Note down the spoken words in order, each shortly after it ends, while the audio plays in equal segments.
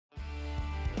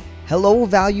Hello,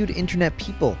 valued internet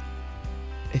people.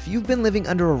 If you've been living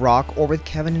under a rock or with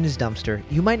Kevin in his dumpster,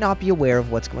 you might not be aware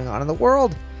of what's going on in the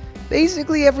world.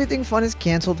 Basically, everything fun is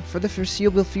canceled for the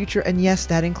foreseeable future, and yes,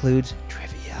 that includes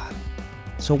trivia.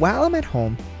 So while I'm at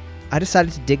home, I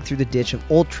decided to dig through the ditch of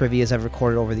old trivias I've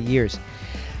recorded over the years.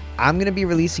 I'm going to be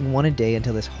releasing one a day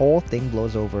until this whole thing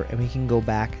blows over and we can go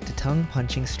back to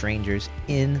tongue-punching strangers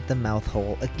in the mouth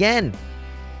hole again.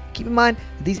 Keep in mind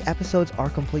that these episodes are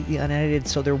completely unedited,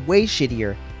 so they're way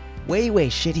shittier. Way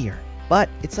shittier. But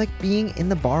it's like being in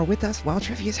the bar with us while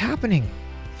trivia is happening.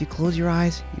 If you close your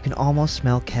eyes, you can almost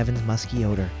smell Kevin's musky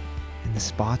odor and the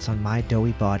spots on my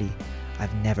doughy body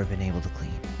I've never been able to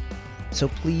clean. So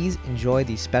please enjoy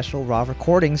these special raw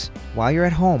recordings while you're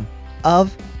at home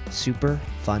of Super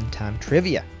Fun Time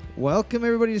Trivia. Welcome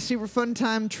everybody to Super Fun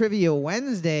Time Trivia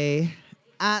Wednesday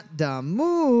at the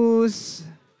Moose.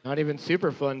 Not even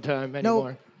super fun time anymore.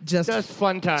 No, just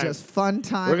fun time. Just fun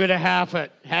time. We're gonna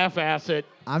half-ass it.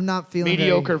 I'm not feeling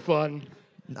Mediocre fun.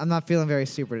 I'm not feeling very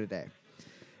super today.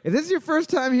 If this is your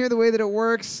first time here, the way that it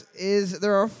works is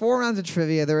there are 4 rounds of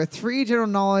trivia. There are 3 general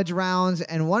knowledge rounds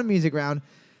and 1 music round.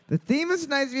 The theme of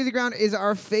tonight's music round is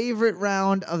our favorite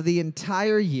round of the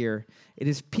entire year. It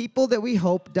is people that we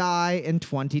hope die in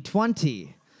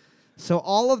 2020. So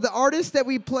all of the artists that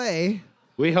we play,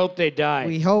 We hope they die.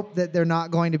 we hope that they're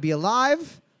not going to be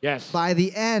alive yes. by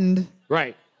the end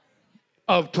Right.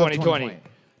 Of 2020.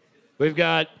 We've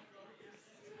got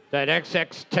that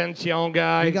XX Tension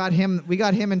guy. We got him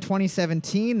in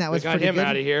 2017. That was We got pretty him good.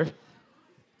 out of here.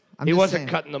 I'm He just wasn't saying.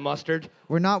 cutting the mustard.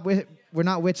 We're not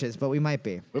witches, but we might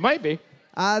be. We might be.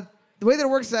 The way that it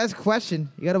works is I ask a question.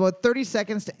 You got about 30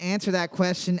 seconds to answer that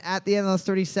question. At the end of those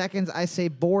 30 seconds, I say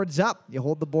boards up. You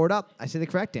hold the board up. I say the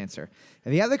correct answer.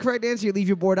 If you have the correct answer, you leave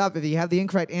your board up. If you have the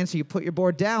incorrect answer, you put your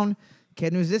board down.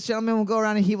 Ken, who's this gentleman, will go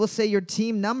around and he will say your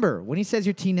team number. When he says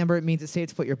your team number, it means it's safe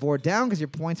to put your board down because your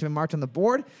points have been marked on the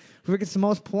board. Whoever gets the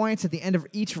most points at the end of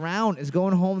each round is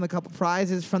going home with a couple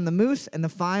prizes from the Moose and the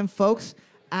fine folks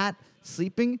at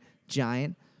Sleeping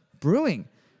Giant Brewing.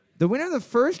 The winner of the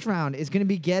first round is going to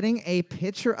be getting a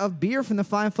pitcher of beer from the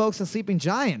fine folks at Sleeping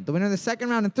Giant. The winner of the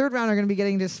second round and third round are going to be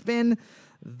getting to spin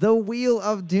the Wheel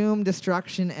of Doom,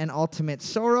 Destruction, and Ultimate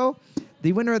Sorrow.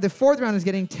 The winner of the fourth round is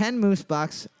getting 10 Moose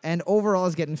Bucks, and overall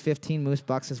is getting 15 Moose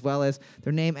Bucks, as well as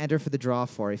their name entered for the draw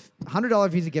for a $100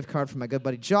 Visa gift card from my good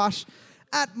buddy Josh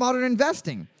at Modern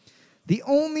Investing. The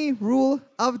only rule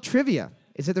of trivia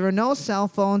is that there are no cell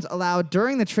phones allowed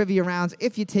during the trivia rounds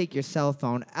if you take your cell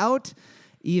phone out,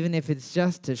 even if it's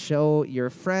just to show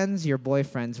your friends, your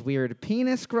boyfriend's weird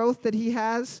penis growth that he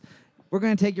has. We're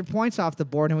going to take your points off the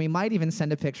board, and we might even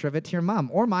send a picture of it to your mom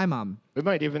or my mom. We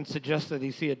might even suggest that he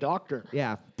see a doctor.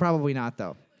 Yeah, probably not,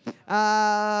 though.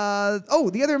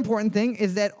 The other important thing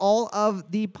is that all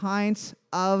of the pints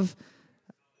of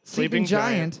Sleeping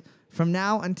Giant from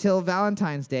now until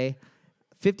Valentine's Day,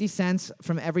 50 cents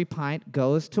from every pint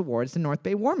goes towards the North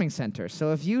Bay Warming Center.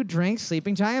 So if you drink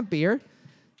Sleeping Giant beer,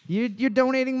 you're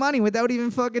donating money without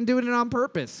even fucking doing it on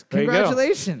purpose. There you go.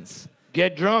 Congratulations.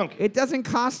 Get drunk. It doesn't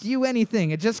cost you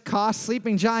anything. It just costs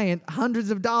Sleeping Giant hundreds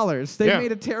of dollars. They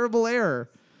made a terrible error.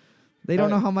 They don't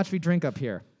know how much we drink up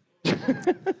here.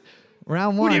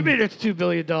 Round 1. What do you mean it's $2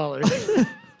 billion?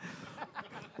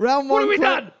 Round 1. What have we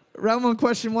done? Round 1,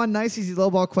 question 1. Nice, easy, low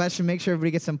ball question. Make sure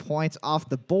everybody gets some points off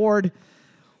the board.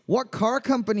 What car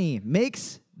company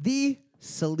makes the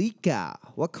Celica?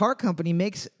 What car company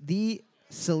makes the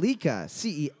Celica?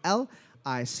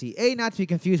 Celica, not to be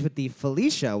confused with the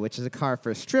Felicia, which is a car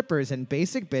for strippers and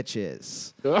basic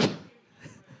bitches.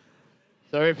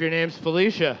 Sorry if your name's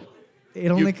Felicia.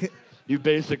 It only You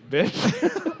basic bitch.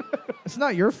 it's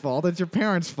not your fault. It's your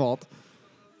parents' fault.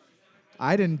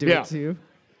 I didn't do it to you.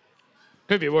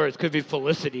 Could be worse. Could be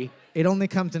Felicity. It only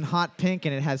comes in hot pink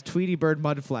and it has Tweety Bird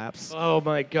mud flaps. Oh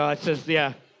my God. It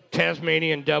says,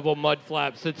 Tasmanian Devil mud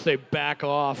flaps. It say back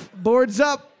off. Boards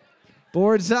up.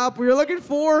 Boards up. We were looking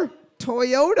for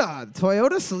Toyota.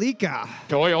 Toyota Celica.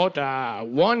 Toyota.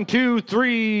 1, 2,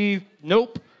 3.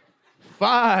 Nope.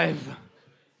 5,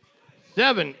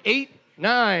 7, 8,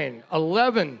 9,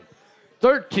 11,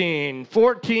 13,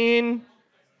 14,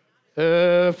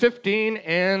 15,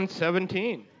 and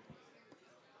 17.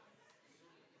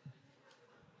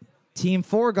 Team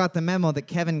 4 got the memo that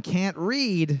Kevin can't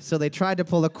read, so they tried to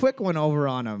pull a quick one over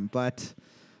on him, but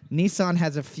Nissan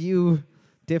has a few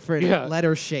different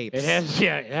letter shapes. It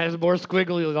has more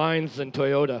squiggly lines than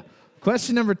Toyota.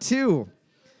 Question number 2.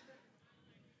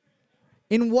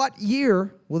 In what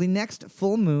year will the next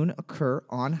full moon occur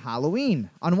on Halloween?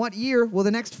 On what year will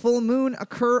the next full moon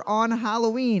occur on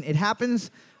Halloween? It happens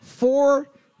 4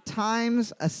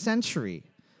 times a century.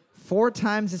 4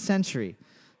 times a century.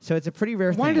 So it's a pretty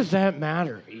rare Why thing. does that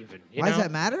matter, even? Why does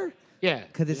that matter? Yeah.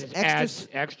 'Cause it's It extra adds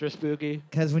extra spooky.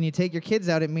 Because when you take your kids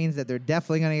out, it means that they're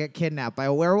definitely going to get kidnapped by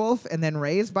a werewolf and then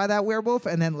raised by that werewolf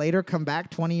and then later come back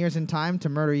 20 years in time to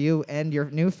murder you and your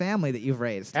new family that you've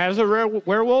raised. As a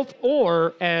werewolf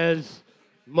or as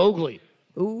Mowgli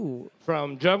Ooh.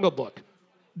 from Jungle Book.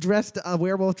 A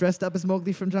werewolf dressed up as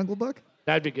Mowgli from Jungle Book?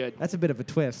 That'd be good. That's a bit of a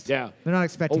twist. Yeah. They're not A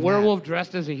expecting that. werewolf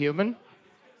dressed as a human?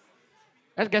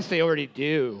 I guess they already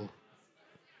do.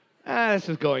 This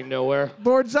is going nowhere.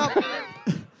 Boards up.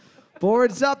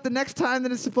 Boards up. The next time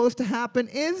that it's supposed to happen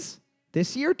is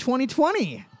this year,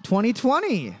 2020.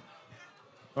 2020.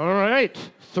 All right.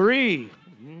 3,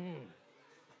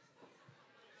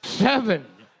 7,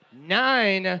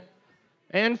 9,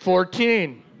 and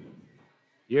 14.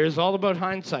 Year's all about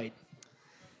hindsight.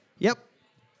 Yep.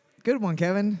 Good one,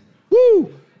 Kevin.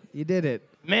 Woo! You did it.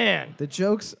 Man, The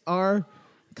jokes are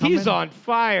coming. he's on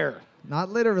fire. Not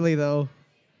literally, though.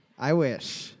 I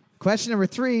wish. Question number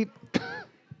 3.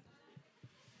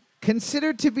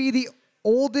 Considered to be the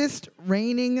oldest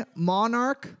reigning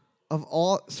monarch of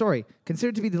all... Sorry.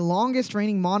 Considered to be the longest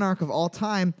reigning monarch of all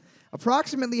time,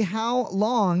 approximately how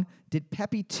long did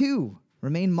Pepi II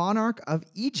remain monarch of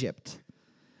Egypt?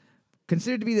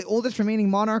 Considered to be the oldest remaining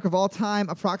monarch of all time,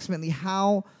 approximately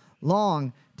how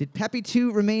long did Pepi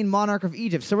II remain monarch of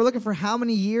Egypt? So we're looking for how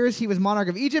many years he was monarch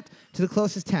of Egypt to the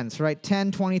closest tens, right?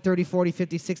 10, 20, 30, 40,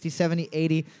 50, 60, 70,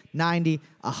 80, 90,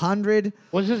 100.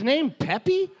 Was his name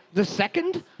Peppy the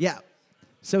second? Yeah.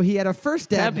 So he had a first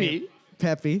dad Peppy? name.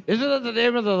 Peppy. Isn't that the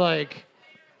name of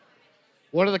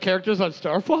one of the characters on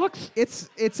Star Fox? It's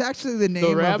actually the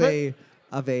name rabbit?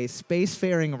 of a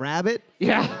spacefaring rabbit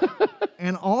Yeah.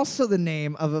 and also the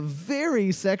name of a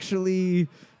very sexually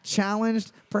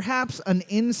challenged, perhaps an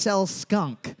incel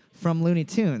skunk from Looney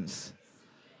Tunes.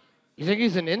 You think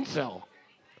he's an incel?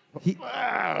 He,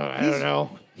 I don't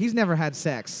know. he's never had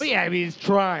sex. But yeah, I mean, he's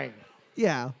trying.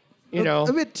 Yeah. You know.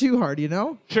 A bit too hard, you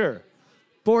know? Sure.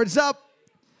 Boards up.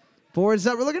 Boards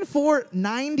up. We're looking for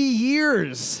 90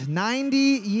 years. 90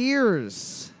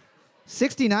 years.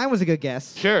 69 was a good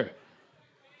guess. Sure.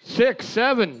 6,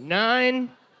 7, 9,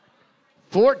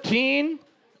 14.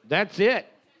 That's it.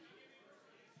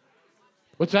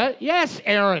 What's that? Yes,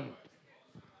 Aaron.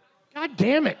 God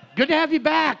damn it. Good to have you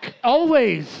back.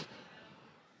 Always.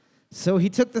 So he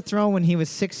took the throne when he was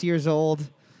 6 years old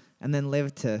and then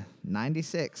lived to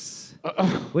 96,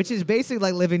 which is basically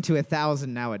like living to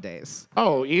 1,000 nowadays.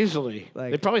 Oh, easily.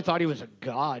 Like- They probably thought he was a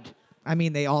god. I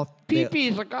mean, they all...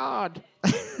 Pee-Pee's a god.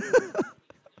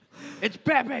 It's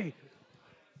Pepe.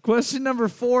 Question number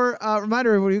 4.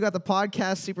 Reminder, everybody, we got the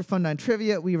podcast Super Fun 9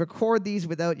 Trivia. We record these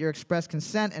without your express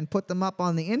consent and put them up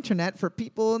on the internet for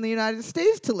people in the United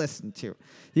States to listen to.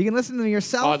 You can listen to them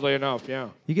yourself. Oddly enough, yeah.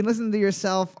 You can listen to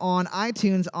yourself on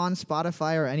iTunes, on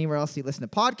Spotify, or anywhere else you listen to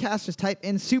podcasts. Just type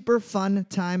in Super Fun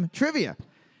Time Trivia.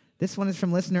 This one is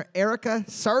from listener Erica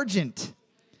Sargent.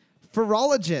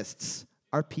 Philologists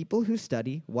are people who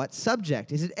study what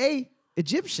subject? Is it A,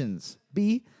 Egyptians,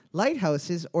 B,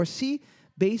 lighthouses, or C,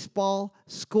 baseball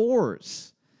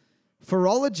scores?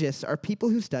 Philologists are people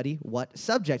who study what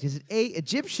subject? Is it A,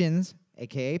 Egyptians,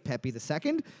 a.k.a. Pepi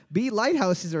II, B,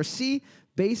 lighthouses, or C,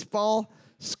 baseball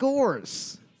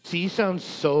scores? C sounds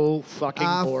so fucking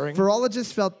boring.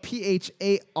 Philologists spelled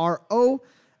Pharo-LO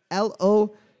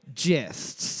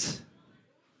gists.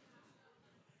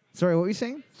 Sorry, what were you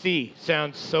saying? C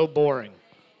sounds so boring.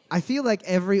 I feel like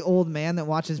every old man that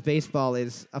watches baseball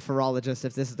is a philologist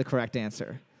if this is the correct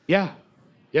answer. Yeah.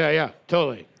 Yeah,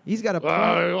 totally. He's got a point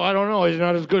I don't know. He's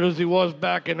not as good as he was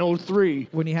back in 03.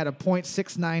 when he had a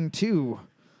 .692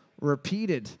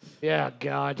 repeated. Yeah,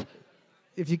 God.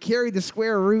 If you carry the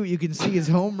square root, you can see his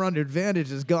home run advantage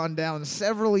has gone down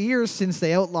several years since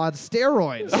they outlawed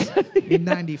steroids in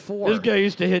 '94. This guy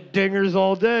used to hit dingers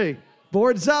all day.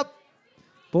 Boards up.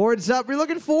 Boards up. We're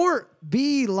looking for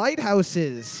B,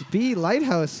 lighthouses. B,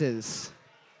 lighthouses.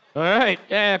 All right.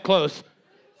 Yeah, close.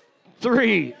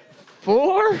 3,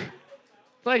 4? It's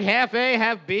like half A,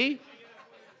 half B.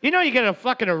 You know you get a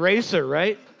fucking eraser,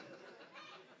 right?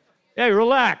 Hey,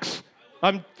 relax.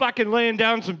 I'm fucking laying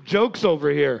down some jokes over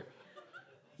here.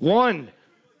 1,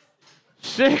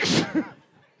 6,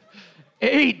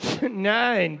 8,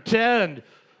 9, 10,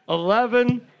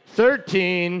 11,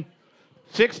 13,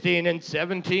 16, and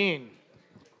 17.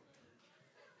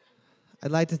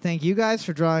 I'd like to thank you guys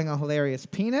for drawing a hilarious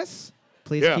penis.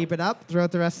 Please Yeah. keep it up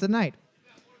throughout the rest of the night.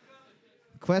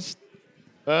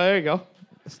 There you go.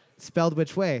 Spelled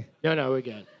which way? No, we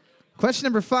got it. Question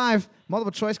number 5,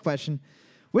 multiple choice question.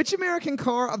 Which American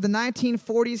car of the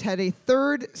 1940s had a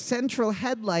third central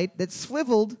headlight that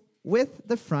swiveled with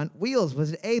the front wheels?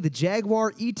 Was it A, the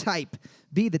Jaguar E-Type,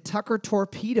 B, the Tucker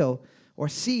Torpedo, or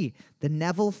C, the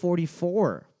Neville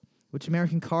 44? Which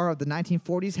American car of the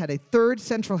 1940s had a third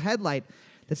central headlight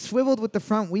that swiveled with the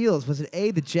front wheels? Was it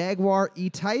A, the Jaguar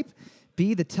E-Type,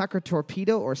 B, the Tucker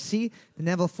Torpedo, or C, the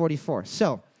Neville 44?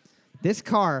 So, this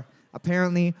car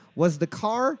apparently was the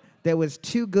car that was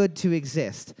too good to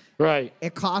exist. Right.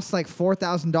 It cost like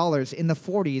 $4,000 in the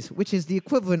 40s, which is the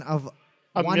equivalent of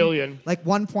A million. like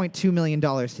 $1.2 million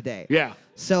today. Yeah.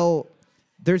 So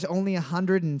there's only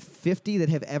 150 that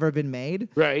have ever been made.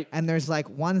 Right. And there's like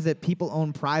ones that people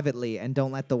own privately and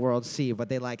don't let the world see, but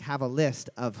they like have a list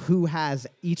of who has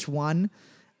each one.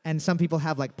 And some people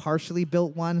have like partially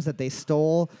built ones that they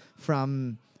stole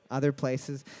from other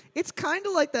places. It's kind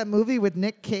of like that movie with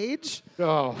Nick Cage,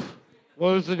 Oh,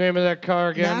 what was the name of that car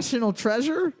again? National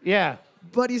Treasure, Yeah.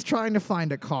 but he's trying to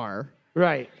find a car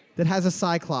Right. that has a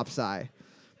Cyclops eye.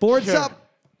 Boards Sure. up.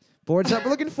 Boards up.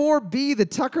 We're looking for B, the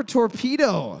Tucker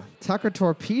Torpedo. Tucker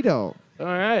Torpedo. All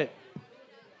right.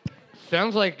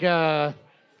 Sounds like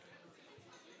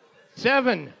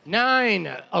 7,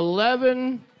 9,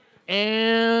 11,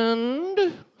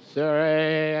 and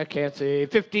sorry, I can't see.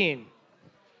 15.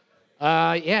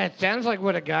 Yeah, it sounds like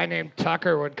what a guy named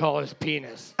Tucker would call his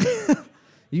penis.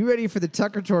 You ready for the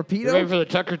Tucker Torpedo? You ready for the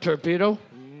Tucker Torpedo?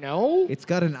 No. It's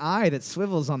got an eye that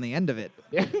swivels on the end of it.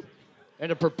 Yeah.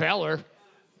 And a propeller.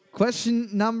 Question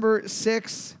number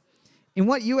 6. In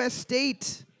what U.S.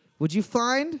 state would you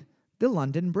find the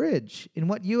London Bridge? In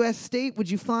what U.S. state would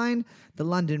you find the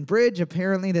London Bridge?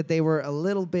 Apparently that they were a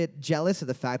little bit jealous of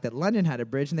the fact that London had a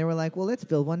bridge, and they were like, well, let's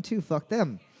build one too. Fuck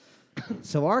them.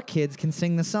 So our kids can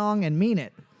sing the song and mean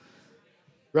it.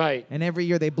 Right. And every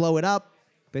year they blow it up.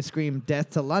 They scream, "Death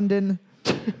to London."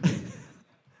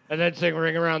 And then sing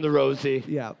Ring Around the Rosie.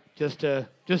 Yeah. Just to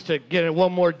get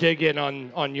one more dig in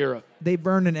on Europe. They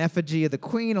burned an effigy of the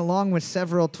Queen along with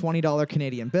several $20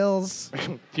 Canadian bills.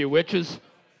 A few witches.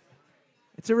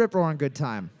 It's a rip-roaring good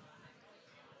time.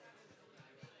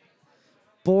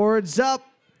 Boards up.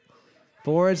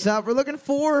 Boards up. We're looking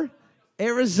for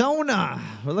Arizona.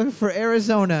 We're looking for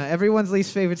Arizona, everyone's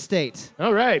least favorite state.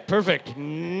 All right, perfect.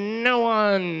 No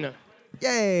one.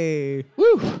 Yay.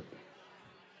 Woo.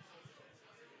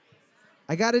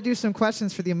 I got to do some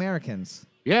questions for the Americans.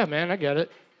 Yeah, man, I get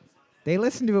it. They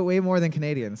listen to it way more than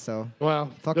Canadians, so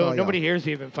Well, Fuck all y'all. nobody here's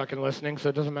even fucking listening, so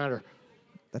it doesn't matter.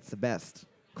 that's the best.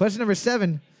 Question number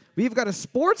 7. We've got a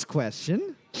sports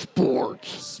question.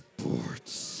 Sports.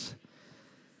 Sports.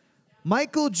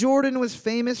 Michael Jordan was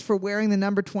famous for wearing the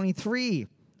number 23.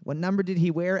 What number did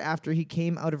he wear after he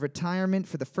came out of retirement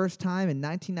for the first time in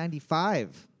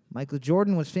 1995? Michael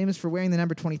Jordan was famous for wearing the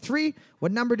number 23.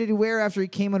 What number did he wear after he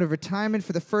came out of retirement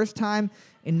for the first time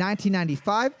in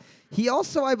 1995? He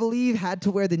also, I believe, had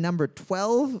to wear the number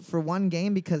 12 for one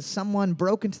game because someone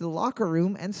broke into the locker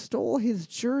room and stole his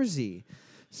jersey.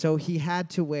 So he had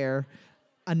to wear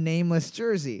a nameless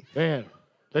jersey. Man,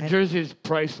 that jersey is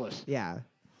priceless. Yeah.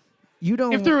 You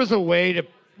don't... If there was a way to,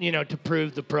 to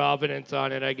prove the provenance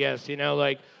on it, I guess,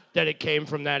 like that it came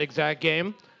from that exact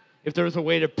game. If there was a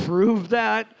way to prove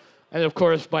that, and of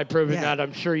course, by proving Yeah. that,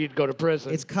 I'm sure you'd go to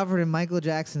prison. It's covered in Michael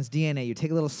Jackson's DNA. You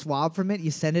take a little swab from it,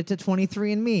 you send it to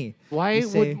 23andMe. Why You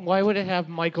say, why would it have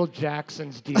Michael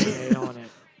Jackson's DNA on it?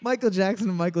 Michael Jackson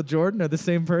and Michael Jordan are the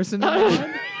same person?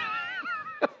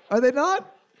 Are they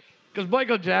not? Because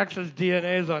Michael Jackson's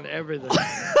DNA is on everything.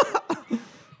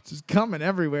 It's just coming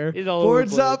everywhere. He's all over the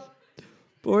Boards place. up.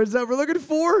 Boards up. We're looking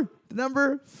for the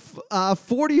number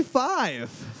 45.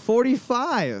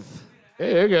 45.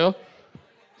 Hey, there you go.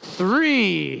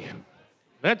 3.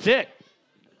 That's it.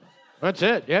 That's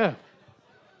it, yeah.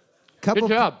 Couple,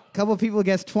 Good job. Couple people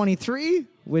guessed 23,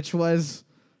 which was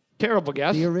Terrible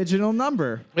guess. the original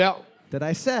number Yeah, that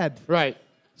I said. right.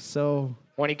 So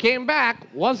When he came back,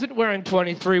 wasn't wearing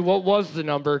 23. What was the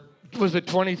number? Was it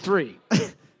 23?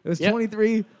 it was Yep.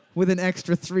 23 with an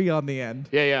extra 3 on the end.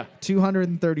 Yeah, yeah.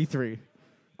 233.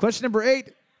 Question number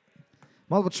 8.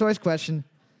 Multiple choice question.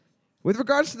 With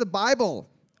regards to the Bible,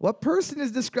 what person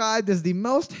is described as the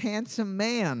most handsome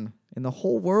man in the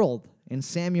whole world in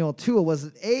Samuel 2? Was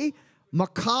it A,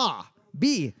 Maacah,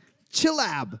 B,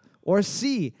 Chilab, or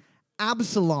C,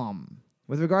 Absalom?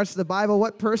 With regards to the Bible,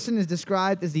 what person is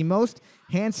described as the most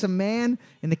handsome man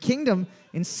in the kingdom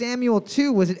in Samuel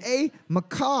 2? Was it A,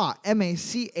 Maacah,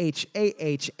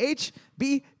 Machahh,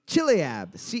 B,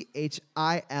 Chileab,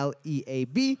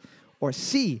 Chileab, or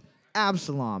C,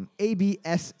 Absalom,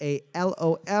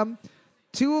 Absalom?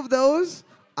 2 of those,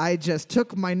 I just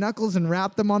took my knuckles and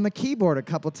rapped them on the keyboard a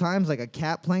couple times like a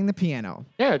cat playing the piano.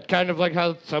 Yeah, it's kind of like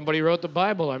how somebody wrote the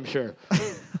Bible, I'm sure.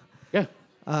 Yeah.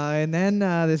 And then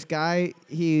this guy,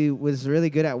 he was really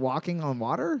good at walking on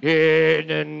water. Yeah, and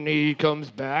then he comes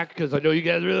back because I know you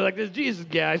guys really like this Jesus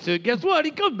guy. So guess what?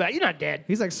 He comes back. He's not dead.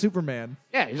 He's like Superman.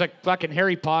 Yeah, he's like fucking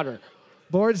Harry Potter.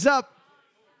 Boards up.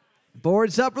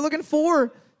 Boards up. We're looking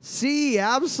for C.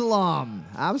 Absalom.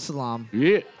 Absalom.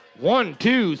 Yeah. 1,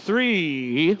 2,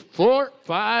 3, 4,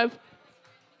 5,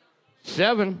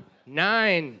 7,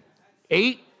 9,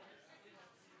 8,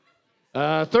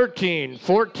 13,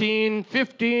 14,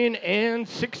 15, and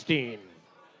 16.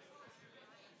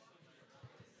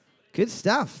 Good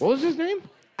stuff. What was his name?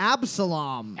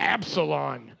 Absalom.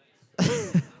 Absalon.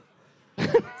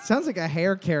 Sounds like a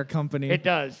hair care company. It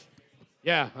does.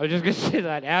 Yeah, I was just going to say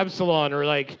that. Absalon, or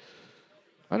like,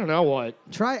 I don't know what.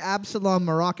 Try Absalom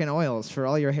Moroccan oils for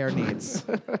all your hair needs.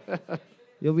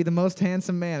 You'll be the most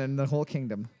handsome man in the whole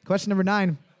kingdom. Question number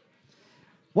 9.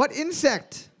 What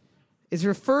insect is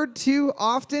referred to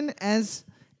often as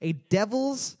a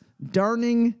devil's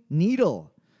darning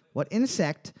needle? What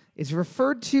insect is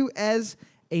referred to as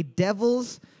a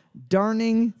devil's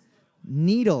darning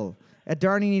needle? A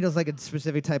darning needle is like a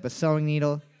specific type of sewing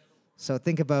needle. So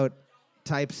think about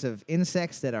types of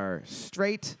insects that are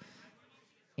straight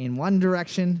in one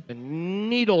direction. A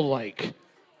needle-like.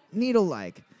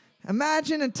 Needle-like.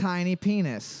 Imagine a tiny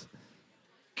penis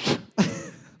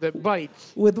That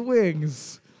bites. with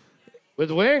wings. With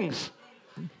wings.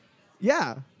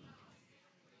 Yeah.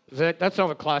 That's not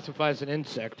what classifies an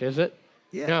insect, is it?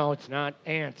 Yeah. No, it's not.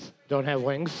 Ants don't have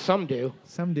wings. Some do.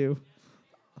 Some do.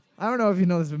 I don't know if you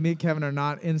know this, but me and Kevin are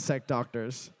not insect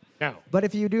doctors. No. But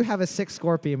if you do have a sick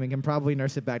scorpion, we can probably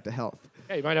nurse it back to health.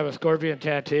 Yeah, you might have a scorpion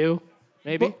tattoo,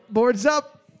 maybe. Boards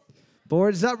up.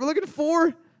 Boards up. We're looking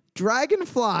for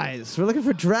dragonflies. We're looking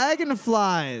for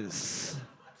dragonflies.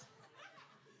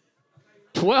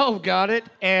 12 got it,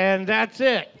 and that's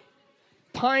it.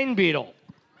 Pine beetle.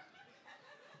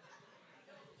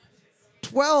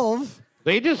 12.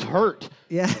 They just hurt.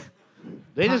 Yeah.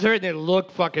 They just hurt and they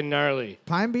look fucking gnarly.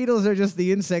 Pine beetles are just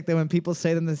the insect that when people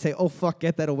say them, they say, oh, fuck,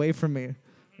 get that away from me.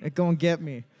 Go and get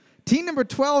me. Team number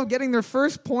 12 getting their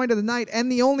first point of the night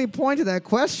and the only point of that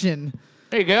question.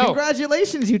 There you go.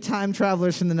 Congratulations, you time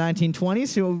travelers from the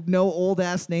 1920s who know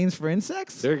old-ass names for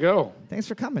insects. There you go. Thanks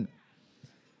for coming.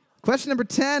 Question number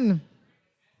 10.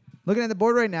 Looking at the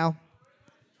board right now.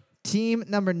 Team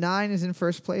number 9 is in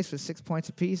first place with 6 points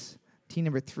apiece. Team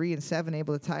number 3 and 7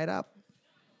 able to tie it up.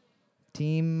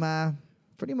 Team,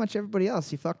 pretty much everybody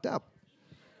else, you fucked up.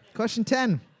 Question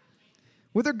 10.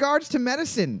 With regards to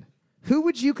medicine, who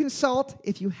would you consult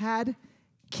if you had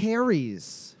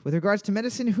caries? With regards to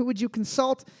medicine, who would you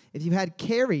consult if you had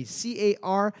caries?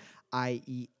 C-A-R-I-E-S.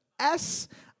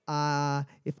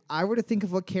 If I were to think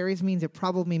of what caries means, it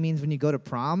probably means when you go to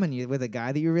prom and you're with a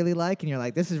guy that you really like and you're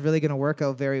like, this is really going to work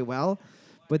out very well.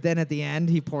 But then at the end,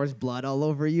 he pours blood all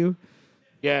over you.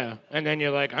 Yeah, and then you're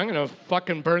like, I'm going to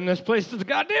fucking burn this place to the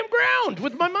goddamn ground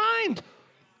with my mind.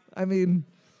 I mean,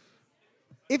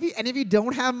 if you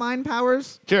don't have mind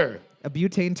powers, Sure. a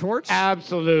butane torch,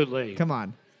 Absolutely. come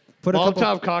on. Put a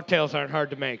Molotov cocktails aren't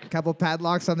hard to make. couple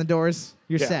padlocks on the doors,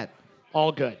 you're Yeah. set.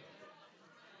 All good.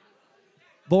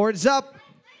 Boards up.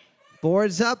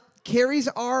 Boards up. Caries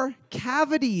are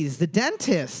cavities. The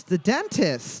dentist. The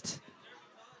dentist.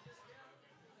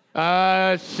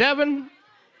 7.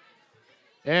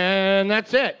 And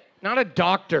that's it. Not a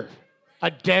doctor. A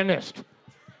dentist.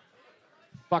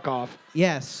 Fuck off.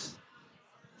 Yes.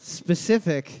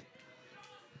 Specific.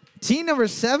 Team number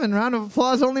 7, round of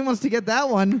applause. Only ones to get that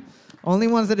one. Only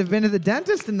ones that have been to the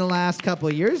dentist in the last couple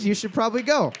of years. You should probably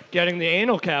go. Getting the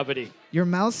anal cavity. Your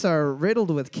mouths are riddled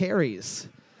with caries.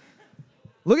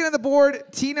 Looking at the board,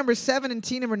 team number 7 and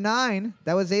team number 9,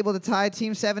 that was able to tie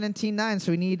team 7 and team 9.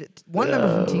 So we need one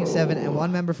member from team 7 and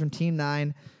one member from team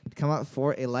 9 to come up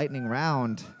for a lightning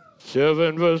round.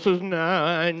 7 versus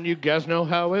 9. You guys know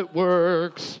how it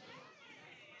works.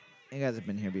 You guys have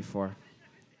been here before.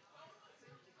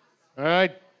 All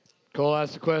right. Cole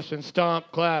asks the question. Stomp,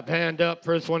 clap, hand up.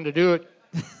 First one to do it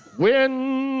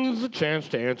wins a chance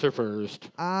to answer first.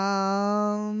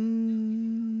 I'm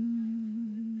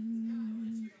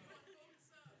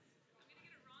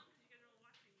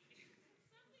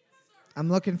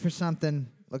looking for something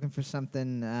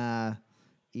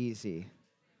easy.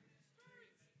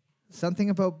 Something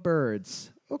about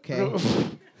birds. Okay. Fuck,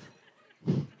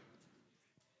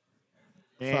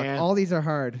 Man. all these are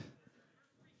hard.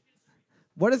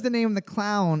 What is the name of the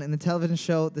clown in the television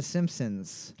show The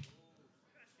Simpsons?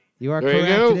 You are There you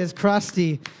correct. go. It is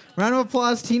Krusty. Round of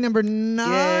applause, team number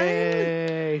 9.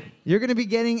 Yay. You're going to be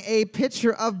getting a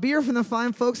pitcher of beer from the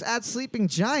fine folks at Sleeping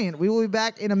Giant. We will be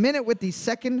back in a minute with the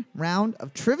second round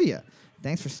of trivia.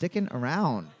 Thanks for sticking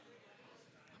around.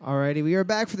 Alrighty, we are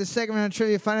back for the second round of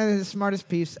trivia. Finally, the smartest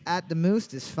piece at the Moose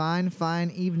this fine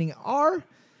evening are.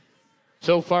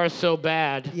 So far, so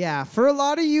bad. Yeah, for a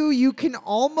lot of you, you can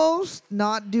almost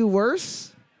not do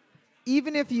worse.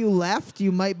 Even if you left,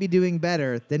 you might be doing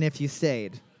better than if you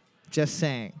stayed. Just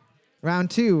saying. Round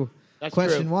 2, That's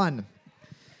question true. 1.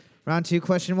 Round 2,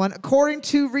 question 1. According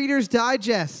to Reader's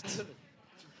Digest,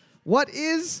 what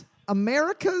is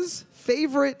America's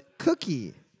favorite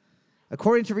cookie?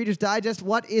 According to Reader's Digest,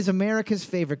 what is America's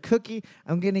favorite cookie?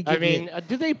 I'm going to give you...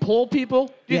 Do they poll people,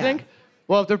 do you Yeah. think?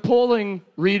 Well, if they're polling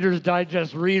Reader's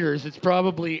Digest readers, it's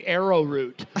probably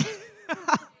arrowroot.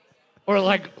 Or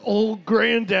like old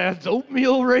granddad's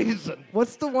oatmeal raisin.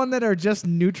 What's the one that are just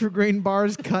Nutri-Grain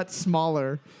bars cut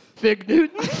smaller? Fig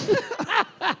Newtons.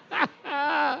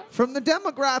 From the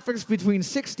demographics between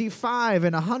 65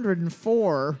 and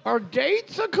 104, Are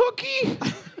dates a cookie?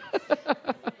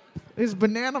 is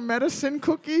banana medicine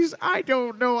cookies? I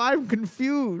don't know. I'm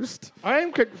confused.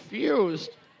 I'm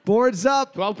confused. Boards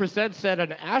up. 12% said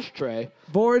an ashtray.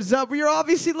 Boards up. We are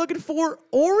obviously looking for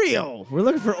Oreo. We're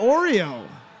looking for Oreo.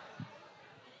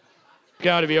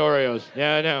 Gotta be Oreos.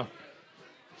 Yeah, I know.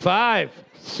 5,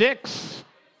 6,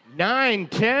 9,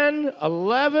 10,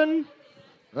 11.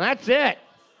 That's it.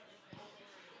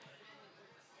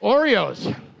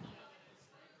 Oreos.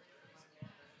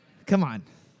 Come on.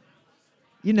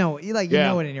 You know, you Yeah.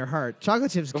 know it in your heart.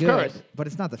 Chocolate chip's Of good, course. but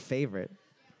it's not the favorite.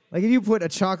 Like if you put a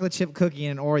chocolate chip cookie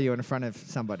and an Oreo in front of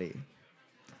somebody.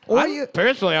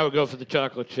 Personally, I would go for the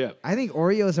chocolate chip. I think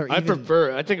Oreos are I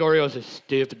think Oreos are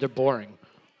stupid. They're boring.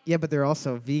 Yeah, but they're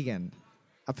also vegan,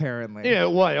 apparently. Yeah,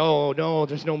 what? Oh, no,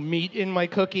 there's no meat in my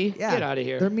cookie? Yeah, Get out of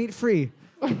here. They're meat free.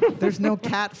 There's no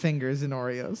cat fingers in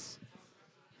Oreos.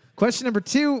 Question number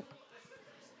 2.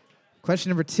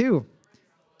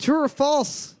 True or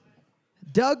false?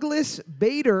 Douglas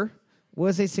Bader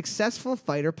was a successful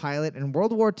fighter pilot in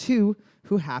World War II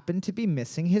who happened to be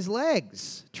missing his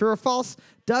legs. True or false?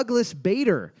 Douglas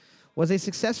Bader was a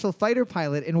successful fighter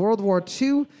pilot in World War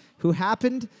II who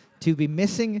happened to be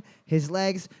missing his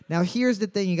legs. Now, here's the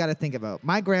thing you got to think about.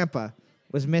 My grandpa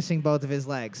was missing both of his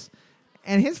legs,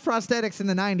 and his prosthetics in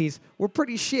the 90s were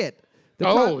pretty shit.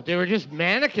 They were just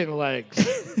mannequin legs.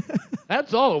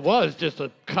 That's all it was, just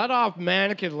a cut-off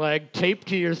mannequin leg taped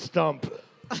to your stump.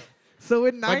 So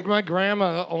in My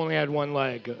grandma only had one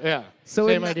leg. Yeah, So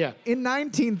same in, idea. In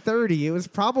 1930, it was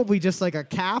probably just like a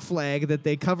calf leg that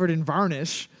they covered in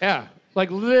varnish. Yeah, like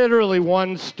literally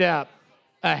one step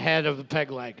ahead of the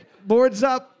peg leg. Boards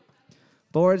up.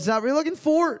 Boards up. We're looking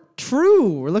for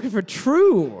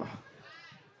true.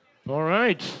 All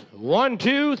right. 1,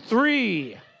 2,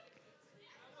 3,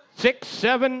 6,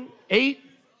 7, 8,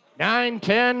 9,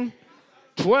 10,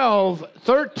 12,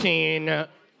 13,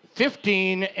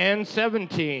 15, and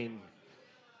 17.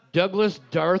 Douglas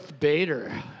Darth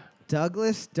Bader.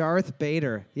 Douglas Darth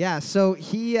Bader. Yeah, so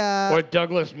he... Or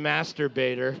Douglas Master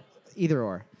Bader. Either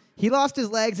or. He lost his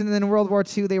legs, and then in World War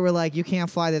II, they were like, you can't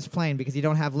fly this plane because you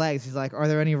don't have legs. He's like, are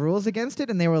there any rules against it?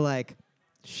 And they were like,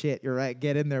 shit, you're right.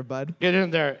 Get in there, bud. Get in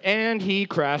there. And he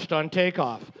crashed on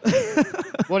takeoff.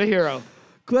 What a hero.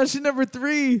 Question number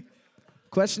 3.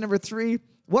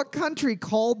 What country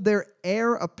called their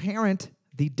heir apparent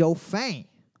the Dauphin?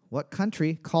 What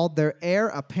country called their heir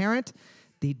apparent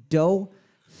the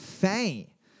Dauphin?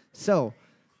 So,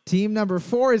 team number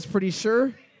 4 is pretty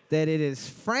sure that it is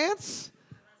France.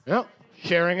 Yep.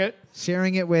 Sharing it.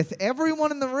 Sharing it with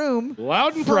everyone in the room.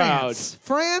 Loud and proud.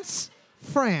 France.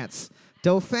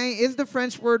 Dauphin is the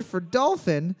French word for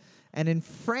dolphin, and in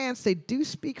France they do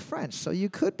speak French, so you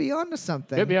could be onto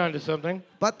something. Could be onto something.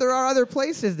 But there are other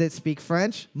places that speak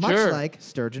French, much Sure. like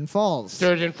Sturgeon Falls.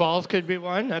 Sturgeon Falls could be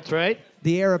one. That's right.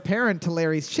 The heir apparent to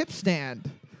Larry's chip stand.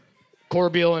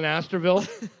 Corbeil and Astorville.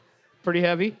 Pretty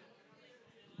heavy.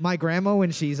 My grandma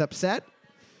when she's upset.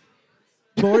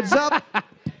 Boards up.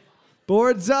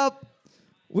 Boards up.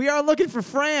 We are looking for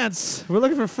France. We're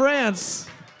looking for France.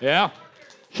 Yeah.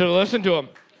 Should have listened to him.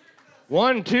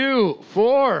 1, 2,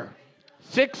 4,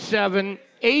 6, 7,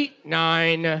 8,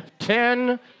 9,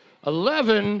 10,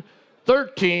 11,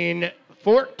 13,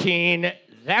 14.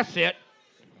 That's it.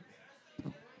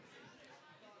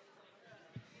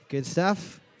 Good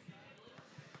stuff.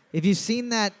 If you've seen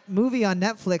that movie on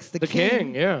Netflix, The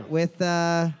King, yeah. with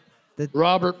the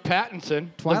Robert Pattinson,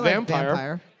 Twilight the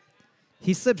vampire.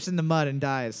 He slips in the mud and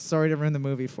dies. Sorry to ruin the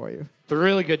movie for you. It's a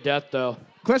really good death, though.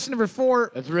 Question number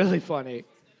 4. It's really funny.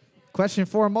 Question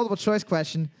 4, multiple choice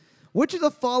question. Which of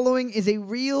the following is a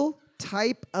real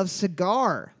type of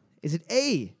cigar? Is it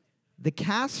A,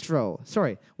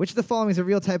 Which of the following is a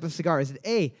real type of cigar? Is it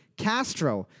A,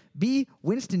 Castro, B,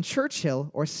 Winston Churchill,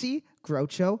 or C,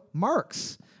 Groucho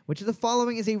Marx? Which of the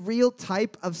following is a real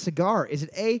type of cigar? Is it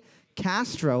A,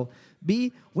 Castro,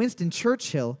 B, Winston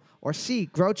Churchill, or C,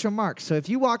 Groucho Marx? So if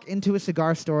you walk into a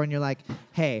cigar store and you're like,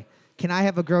 hey, can I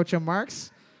have a Groucho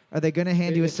Marx? Are they going to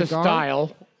hand you a It's cigar? a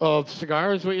style of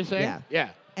cigar, is what you're saying? Yeah. Yeah.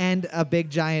 And a big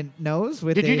giant nose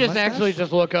with Did a you just mustache? actually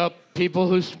just look up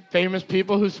famous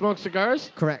people who smoke cigars?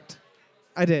 Correct.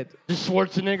 I did. Just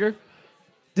Schwarzenegger?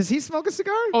 Does he smoke a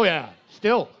cigar? Oh, yeah.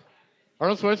 Still.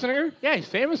 Arnold Schwarzenegger? Yeah, he's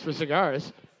famous for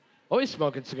cigars. Always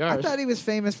smoking I cigars. thought he was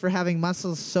famous for having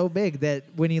muscles so big that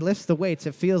when he lifts the weights,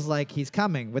 it feels like he's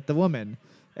coming with the woman,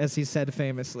 as he said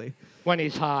famously. When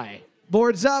he's high.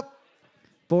 Boards up.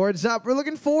 Boards up. We're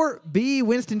looking for B,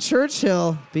 Winston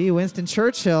Churchill. B, Winston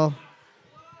Churchill.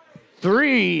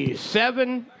 3,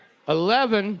 7,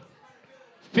 11,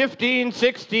 15,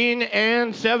 16,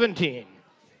 and 17.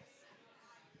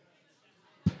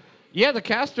 Yeah, the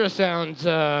Castro sounds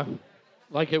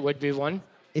like it would be one.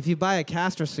 If you buy a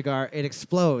Castro cigar, it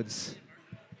explodes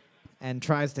and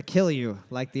tries to kill you,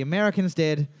 like the Americans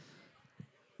did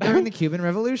during the Cuban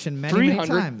Revolution many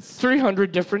times.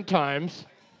 300 different times,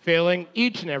 failing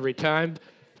each and every time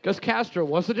because Castro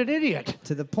wasn't an idiot.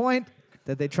 To the point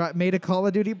that they made a Call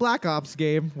of Duty Black Ops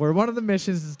game where one of the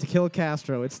missions is to kill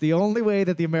Castro. It's the only way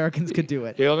that the Americans could do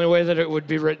it. The only way that it would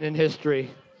be written in history.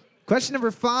 Question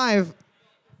number 5.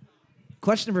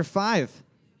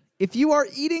 If you are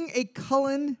eating a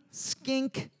Cullen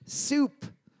skink soup,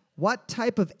 what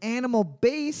type of animal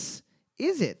base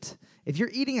is it? If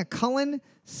you're eating a Cullen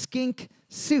skink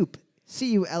soup,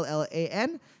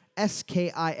 Cullanskink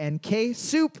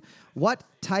soup, what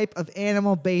type of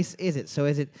animal base is it? So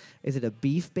is it a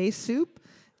beef-based soup?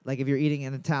 Like if you're eating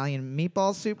an Italian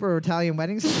meatball soup or Italian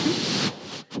wedding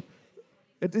soup?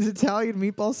 Is Italian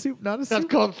meatball soup not a That's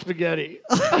soup? called spaghetti.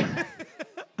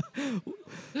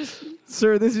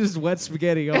 Sir, this is just wet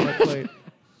spaghetti on my plate.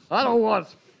 I don't want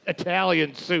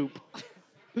Italian soup.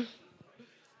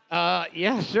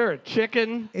 Yeah, sure.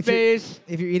 Chicken base.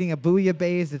 If you're eating a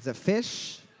bouillabaisse, it's a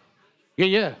fish.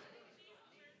 Yeah.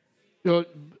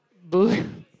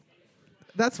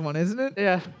 That's one, isn't it?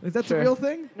 Yeah. Is that sure. a real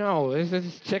thing? No, this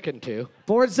is chicken too.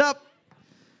 Boards up.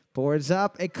 Boards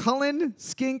up. A Cullen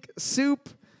skink soup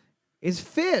is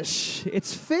fish.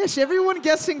 It's fish. Everyone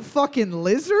guessing fucking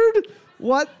lizard?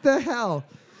 What the hell?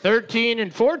 13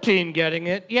 and 14 getting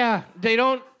it. Yeah, they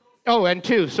don't. Oh, and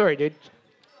 2. Sorry, dude.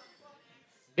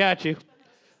 Got you.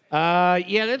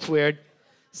 Yeah, that's weird.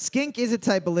 Skink is a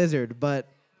type of lizard, but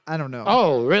I don't know.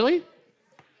 Oh, really?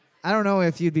 I don't know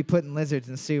if you'd be putting lizards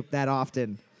in soup that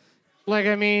often. Like,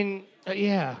 I mean,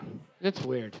 yeah, that's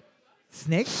weird.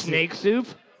 Snakes? Snake soup?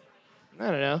 I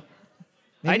don't know.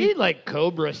 Maybe- I'd eat like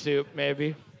cobra soup,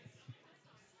 maybe.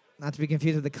 Not to be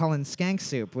confused with the Cullen skank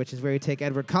soup, which is where you take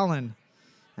Edward Cullen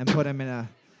and put him in a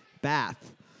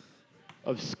bath.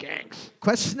 Of skanks.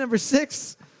 Question number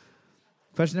 6.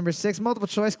 Multiple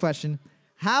choice question.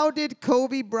 How did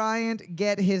Kobe Bryant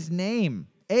get his name?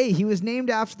 A, he was named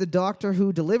after the doctor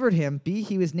who delivered him. B,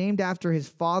 he was named after his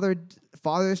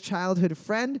father's childhood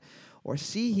friend. Or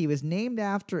C, he was named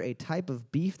after a type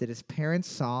of beef that his parents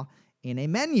saw in a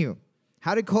menu.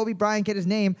 How did Kobe Bryant get his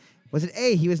name? Was it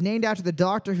A, he was named after the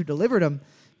doctor who delivered him?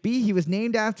 B, he was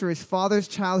named after his father's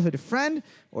childhood friend?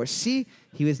 Or C,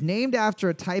 he was named after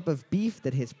a type of beef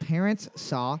that his parents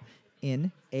saw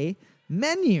in a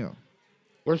menu?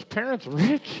 Were his parents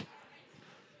rich?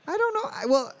 I don't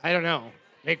know. I don't know.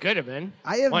 They could have been.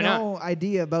 I have Why no not?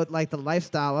 idea about like the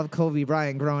lifestyle of Kobe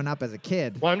Bryant growing up as a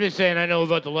kid. Well, I'm just saying I know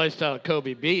about the lifestyle of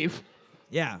Kobe beef.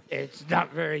 Yeah. It's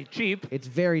not very cheap. It's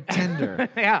very tender.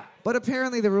 Yeah. But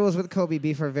apparently the rules with Kobe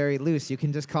beef are very loose. You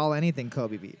can just call anything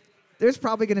Kobe beef. There's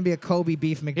probably going to be a Kobe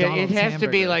beef Yeah, McDonald's it has to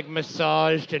be hamburger. like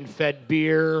massaged and fed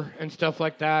beer and stuff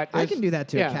like that. I It's- can do that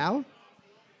to yeah. a cow.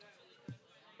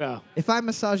 Yeah. If I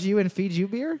massage you and feed you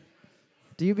beer,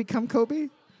 do you become Kobe?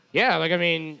 Yeah, like, I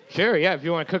mean, sure, yeah, if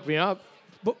you want to cook me up.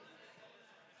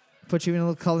 Put you in a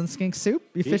little Cullen skink soup,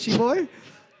 you fishy boy.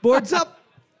 Boards up.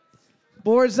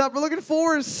 Boards up. We're looking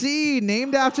for C,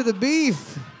 named after the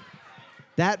beef.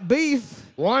 That beef.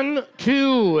 1,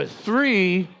 2,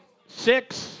 3,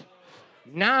 6,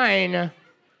 9,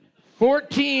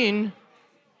 14,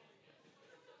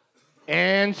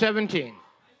 and 17. Can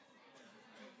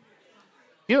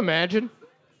you imagine?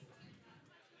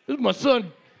 This is my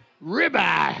son,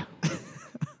 Ribeye.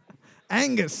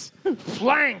 Angus.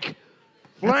 Flank.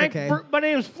 Flank. okay. My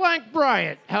name's Flank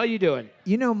Bryant. How you doing?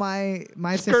 You know my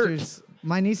Skirt.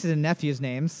 my nieces and nephews'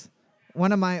 names.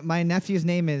 One of my nephew's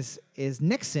name is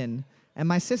Nixon, And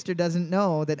my sister doesn't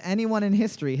know that anyone in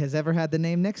history has ever had the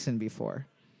name Nixon before,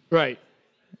 Right.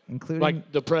 including...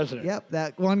 Like the president. Yep,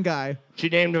 that one guy. She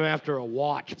named him after a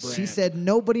watch brand. She said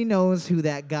nobody knows who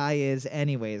that guy is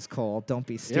anyways, Cole. Don't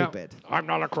be Yeah, stupid. I'm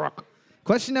not a crook.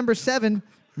 Question number 7.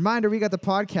 Reminder, we got the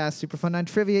podcast, Super Fun Time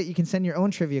Trivia. You can send your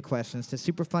own trivia questions to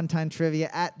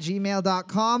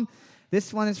superfuntimetrivia@gmail.com.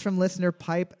 This one is from listener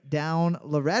Pipe Down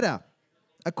Loretta.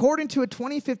 According to a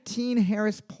 2015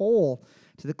 Harris poll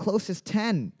to the closest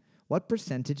 10, what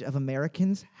percentage of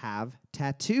Americans have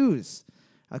tattoos?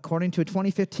 According to a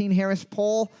 2015 Harris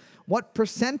poll, what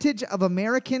percentage of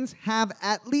Americans have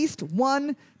at least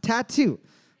one tattoo?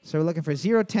 So we're looking for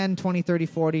 0, 10, 20, 30,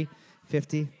 40,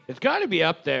 50. It's got to be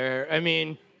up there. I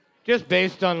mean, just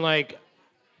based on like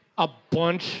a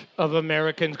bunch of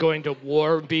Americans going to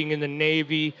war, being in the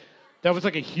Navy, that was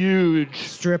like a huge.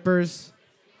 Strippers.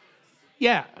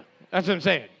 Yeah, that's what I'm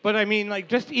saying. But I mean, like,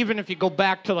 just even if you go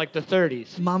back to like the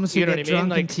 30s, Moms who you know get what I mean?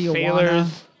 drunk in Like Tijuana.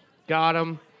 sailors, got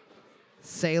them.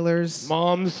 Sailors.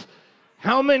 Moms.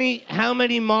 How many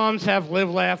moms have Live,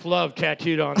 Laugh, Love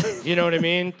tattooed on them? You know what I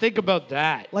mean? Think about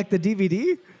that. Like the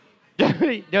DVD?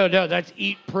 No, that's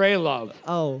Eat, Pray, Love.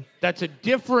 Oh, That's a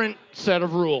different set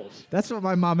of rules. that's what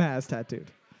my mom has tattooed.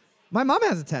 My mom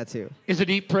has a tattoo. Is it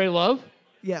Eat, Pray, Love?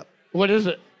 Yep. What is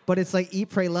it? But it's like Eat,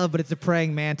 Pray, Love, but it's a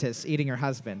praying mantis eating her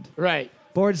husband. Right.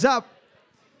 Boards up.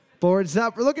 Boards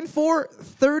up. We're looking for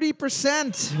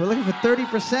 30%. We're looking for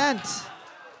 30%.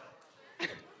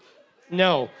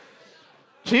 No.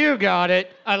 So you got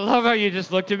it. I love how you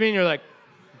just looked at me and you're like,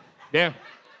 yeah,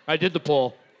 I did the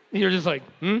poll. You're just like,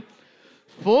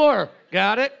 4.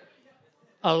 Got it.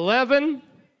 11.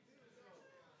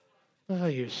 Oh,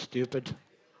 you're stupid.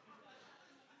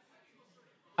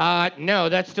 No,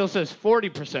 that still says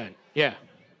 40%. Yeah.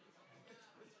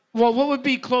 Well, what would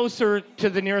be closer to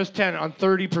the nearest 10 on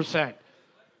 30%?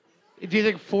 Do you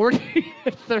think 40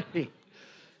 or 30?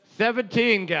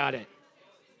 17 got it.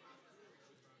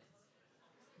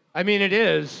 I mean, it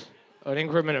is an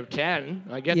increment of 10.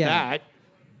 I get Yeah. that.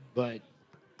 But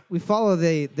We follow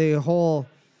the whole,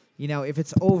 if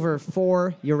it's over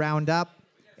 4, you round up.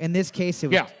 In this case, it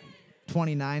was Yeah.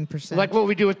 29%. like what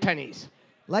we do with pennies,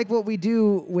 Like what we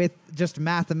do with just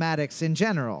mathematics in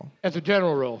general. as a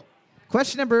general rule.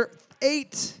 Question number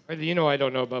 8. You know I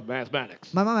don't know about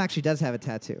mathematics. My mom actually does have a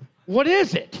tattoo. What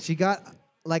is it? She got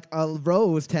like a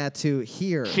rose tattoo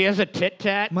here. She has a tit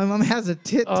tat? My mom has a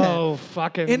tit tat. Oh,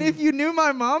 fucking. And if you knew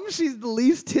my mom, she's the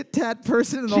least tit tat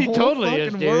person in the she whole totally fucking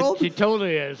is, dude. world. She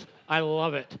totally is. I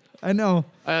love it. I know.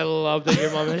 I love that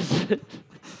your mom is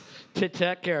tit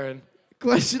tat Karen.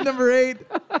 Question number 8.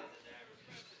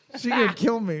 She gonna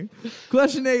kill me.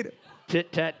 Question 8.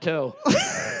 Tit tat toe.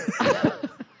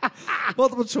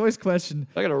 Multiple choice question.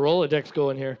 I got a Rolodex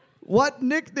going here. What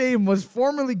nickname was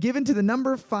formerly given to the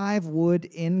number 5 wood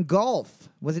in golf?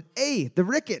 Was it A, the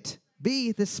ricket,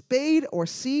 B, the spade, or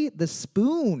C, the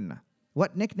spoon?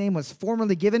 What nickname was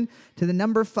formerly given to the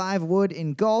number 5 wood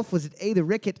in golf? Was it A, the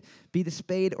ricket, B, the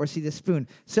spade, or C, the spoon?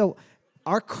 So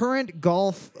our current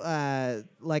golf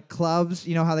like clubs,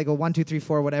 you know how they go 1, 2, 3,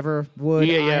 4, whatever, wood,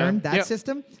 Yeah, yeah. iron, that Yep.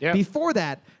 system? Yep. Before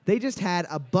that, they just had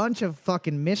a bunch of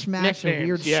fucking mishmash Nicknames, of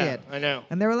weird yeah, shit. I know.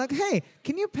 And they were like, hey,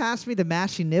 can you pass me the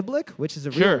Mashy Niblick, which is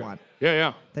a Sure. real one? Yeah,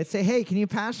 yeah. They'd say, hey, can you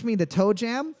pass me the Toe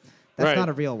Jam? That's Right. not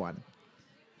a real one.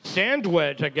 Sand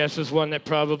wedge, I guess, is one that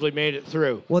probably made it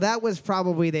through. Well, that was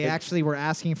probably they actually were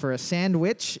asking for a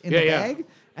sandwich in the Yeah, yeah. bag,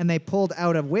 and they pulled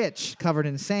out a witch covered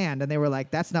in sand, and they were like,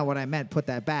 that's not what I meant. Put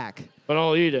that back. But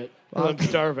I'll eat it. Well, I'm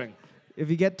starving. If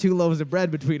you get 2 loaves of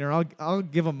bread between her, I'll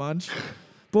give a munch.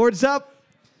 Boards up.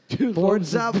 2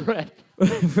 Boards loaves of up. bread.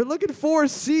 We're looking for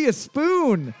C, a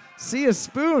spoon. C, a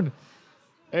spoon.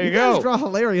 There you guys go. draw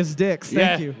hilarious dicks.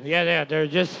 yeah, Thank you. Yeah. They're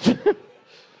just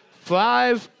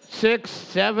 5, 6,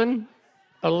 7,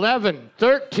 11,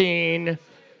 13,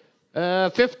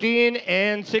 15,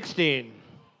 and 16.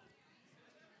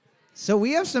 So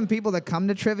we have some people that come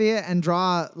to trivia and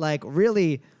draw like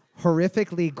really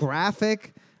horrifically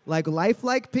graphic, like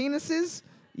lifelike penises.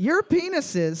 Your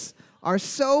penises are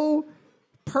so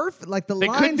perfect, like the They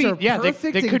lines could be, are yeah,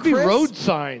 perfect they and could be crisp. road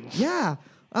signs. Yeah,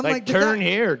 I'm Like, like, turn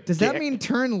here, Does that dick. mean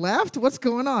turn left? What's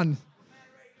going on?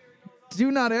 Do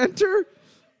not enter.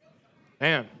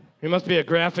 Man, he must be a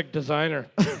graphic designer.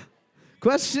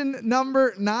 Question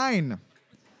number 9.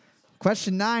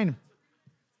 Question 9.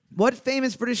 What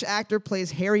famous British actor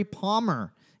plays Harry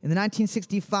Palmer in the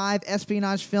 1965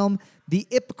 espionage film The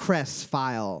Ipcress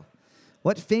File?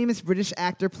 What famous British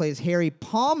actor plays Harry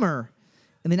Palmer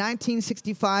in the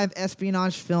 1965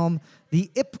 espionage film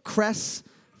The Ipcress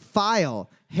File?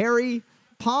 Harry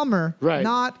Palmer, Right.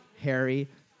 not Harry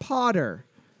Potter.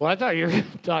 Well, I thought you were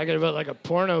talking about like a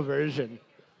porno version.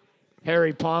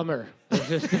 Harry Palmer.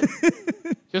 It's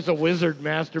just a wizard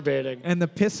masturbating. And the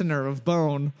pissener of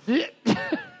bone.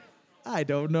 I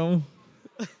don't know.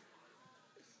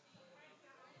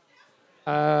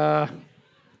 And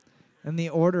the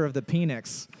order of the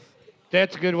penis.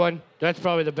 That's a good one. That's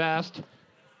probably the best.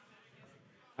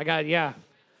 I got, yeah.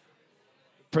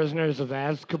 Prisoners of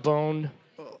Azkaban.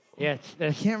 Yeah,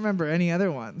 I can't remember any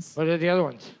other ones. What are the other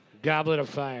ones? Goblet of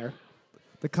Fire.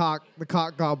 The cock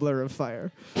gobbler of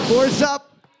fire. Boards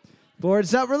up.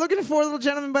 Boards up. We're looking for a little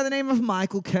gentleman by the name of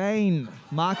Michael Caine.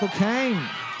 Michael Caine.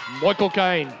 Michael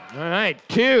Caine. All right.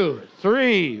 2,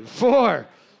 3, 4,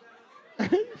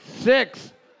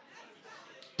 6,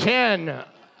 10,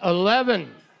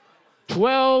 11,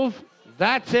 12.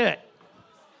 That's it.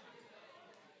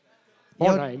 Yo,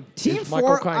 Our name Team is Michael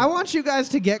 4, Caine. I want you guys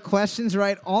to get questions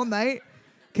right all night,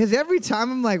 because every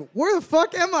time I'm like, where the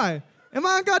fuck am I? Am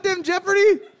I on goddamn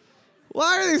Jeopardy?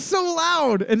 Why are they so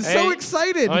loud and so Hey,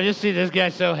 excited? I just see this guy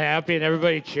so happy and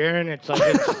everybody cheering. It's like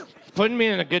it's putting me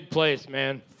in a good place,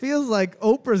 man. Feels like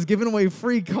Oprah's giving away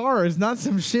free cars, not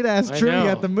some shit-ass I trivia know.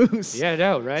 at the Moose. Yeah, I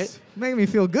know, right? Making me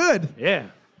feel good. Yeah.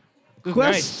 This is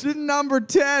nice. Question number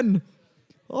 10.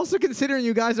 Also considering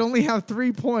you guys only have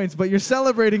 3 points, but you're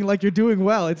celebrating like you're doing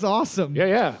well. It's awesome.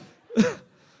 Yeah.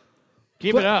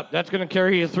 Keep it up. That's going to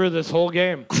carry you through this whole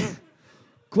game.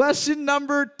 Question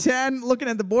number 10. Looking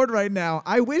at the board right now.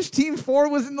 I wish Team 4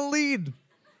 was in the lead.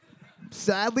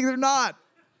 Sadly, they're not.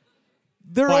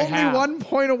 They're By only half. 1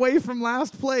 point away from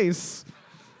last place.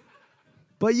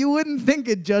 But you wouldn't think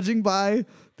it, judging by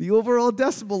the overall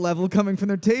decibel level coming from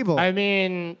their table. I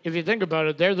mean, if you think about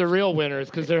it, they're the real winners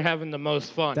because they're having the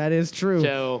most fun. That is true.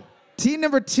 So, Team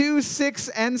number 2, 6,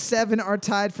 and 7 are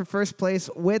tied for first place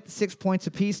with 6 points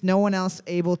apiece. No one else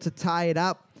able to tie it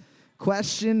up.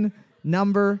 Question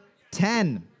number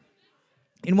 10.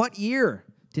 In what year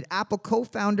did Apple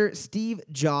co-founder Steve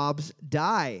Jobs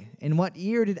die? In what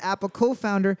year did Apple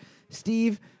co-founder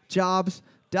Steve Jobs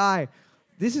die?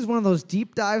 This is one of those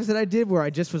deep dives that I did where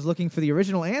I just was looking for the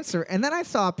original answer, and then I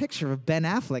saw a picture of Ben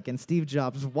Affleck and Steve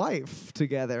Jobs' wife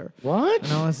together. what?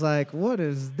 And I was like, what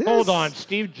is this? Hold on.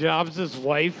 Steve Jobs'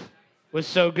 wife was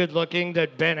so good looking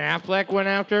that Ben Affleck went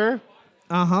after her?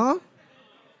 Uh-huh.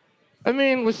 I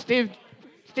mean, was Steve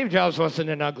Jobs wasn't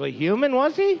an ugly human,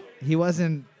 was he? He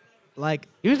wasn't like,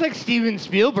 He was like Steven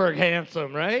Spielberg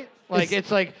handsome, right? Like, it's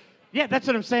like, yeah, that's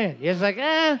what I'm saying. He's like,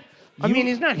 I mean,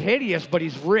 he's not hideous, but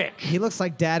he's rich. he looks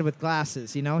like dad with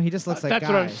glasses, you know? He just looks like That's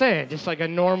guy. what I'm saying. Just like a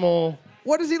normal,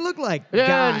 What does he look like? yeah,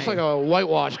 Guy. just like a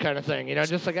whitewash kind of thing. You know,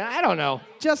 just like, I don't know.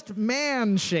 Just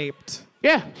man-shaped.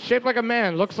 Yeah, shaped like a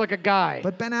man, looks like a guy.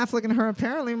 But Ben Affleck and her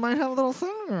apparently might have a little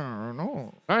thing. I don't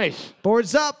know. Nice.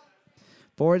 Boards up.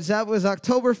 Boards up was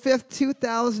October 5th,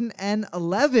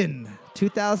 2011.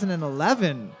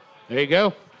 2011. There you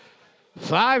go.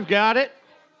 5 got it.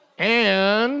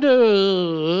 And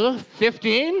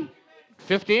 15?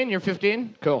 15? You're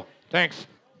 15? Cool. Thanks.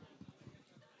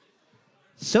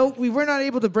 So we were not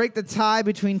able to break the tie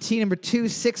between team number 2,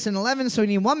 6, and 11. So we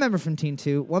need one member from team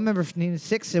 2, one member from team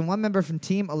 6, and one member from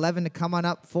team 11 to come on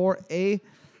up for a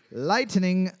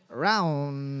lightning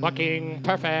round. Fucking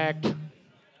perfect.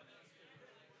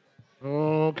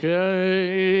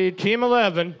 Okay. Team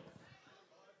 11.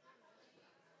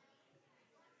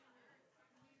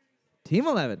 Team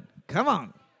 11, come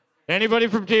on. Anybody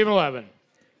from Team 11?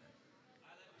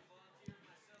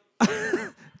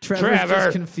 Trevor's Trevor.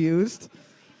 just confused.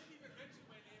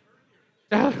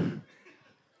 All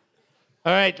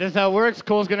right, this is how it works.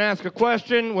 Cole's going to ask a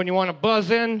question. When you want to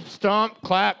buzz in, stomp,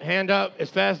 clap, hand up as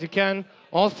fast as you can.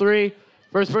 All 3.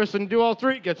 First person to do all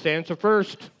 3 gets to answer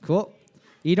first. Cool.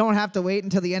 You don't have to wait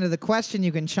until the end of the question.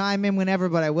 You can chime in whenever,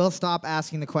 but I will stop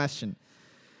asking the question.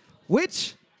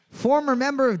 Which former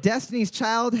member of Destiny's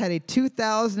Child had a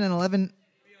 2011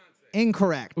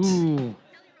 incorrect? Ooh.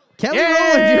 Kelly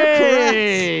Rowland, you're correct.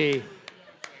 Yay!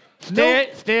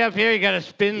 Stay up here. You got to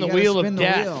spin the You gotta wheel spin of the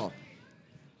death. wheel.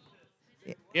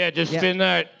 Yeah, just Yeah.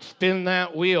 spin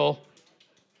that wheel.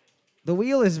 The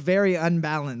wheel is very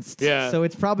unbalanced. Yeah. So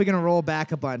it's probably going to roll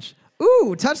back a bunch.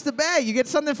 Ooh, touch the bag. You get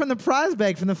something from the prize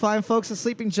bag from the fine folks at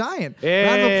Sleeping Giant.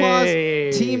 Round of Hey.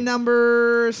 applause, team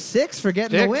number 6 for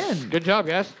getting the 6. win. Good job,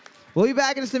 guys. We'll be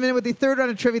back in just a minute with the third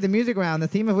round of Trivia, the music round, the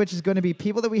theme of which is going to be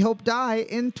people that we hope die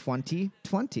in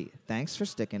 2020. Thanks for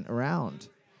sticking around.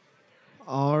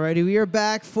 Alrighty, we are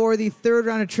back for the third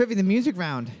round of Trivia, the music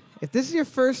round. If this is your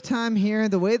first time here,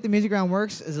 the way the music round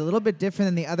works is a little bit different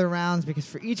than the other rounds because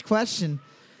for each question,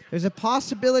 there's a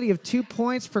possibility of 2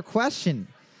 points per question.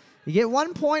 You get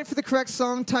 1 point for the correct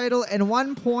song title and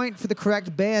 1 point for the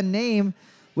correct band name,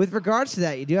 With regards to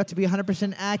that, you do have to be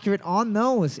 100% accurate on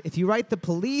those. If you write The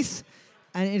Police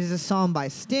and it is a song by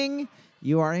Sting,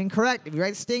 you are incorrect. If you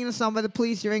write Sting in a song by The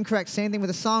Police, you're incorrect. Same thing with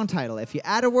a song title. If you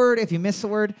add a word, if you miss a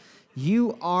word,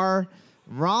 you are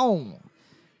wrong.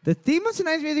 The theme of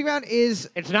tonight's music round is...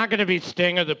 It's not going to be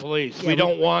Sting or The Police. Yeah, we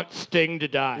don't want Sting to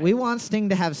die. We want Sting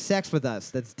to have sex with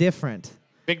us. That's different.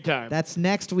 Big time. That's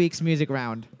next week's music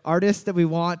round. Artists that we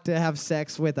want to have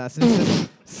sex with us. And it's just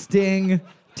Sting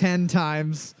 10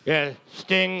 times. Yeah,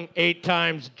 Sting 8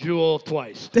 times, Jewel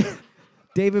twice.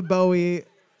 David Bowie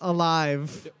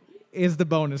alive is the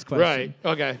bonus question. Right,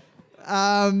 okay.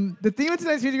 The theme of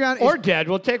tonight's music round is... Or dead.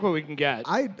 We'll take what we can get.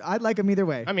 I'd like them either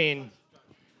way. I mean...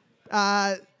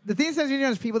 The theme of tonight's music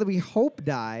round is people that we hope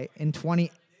die in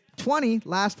 2020.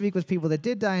 Last week was people that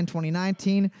did die in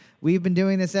 2019. We've been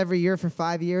doing this every year for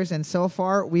 5 years, and so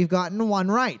far we've gotten one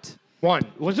right. One.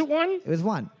 Was it one? It was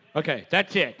one. Okay,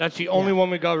 that's it. That's the only one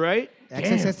we got right?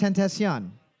 XXXTentacion.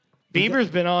 Bieber's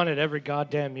been on it every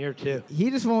goddamn year, too.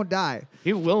 He just won't die.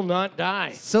 He will not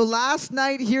die. So last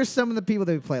night, here's some of the people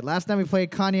that we played. Last night we played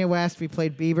Kanye West, we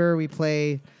played Bieber, we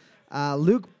played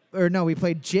we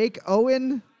played Jake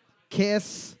Owen,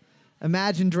 Kiss,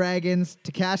 Imagine Dragons,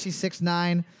 Tekashi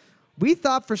 6ix9ine. We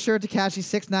thought for sure Tekashi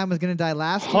 6ix9ine was going to die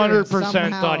last year.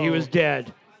 100% thought he was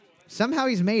dead. Somehow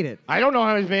he's made it. I don't know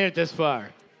how he's made it this far.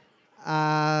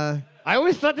 I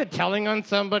always thought that telling on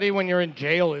somebody when you're in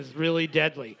jail is really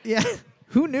deadly. Yeah,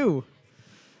 who knew?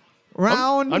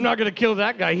 I'm not going to kill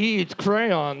that guy. He eats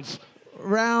crayons.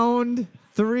 Round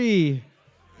 3.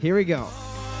 Here we go.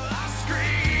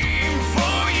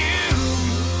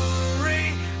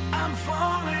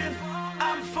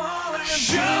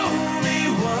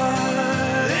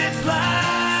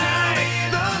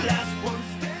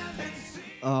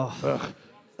 Oh.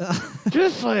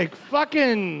 Just like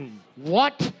fucking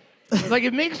what? Like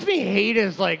it makes me hate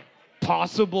his like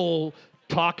possible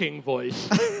talking voice.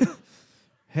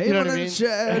 Hey, you know my what I mean? name's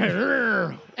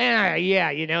Chad. Yeah,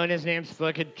 you know, and his name's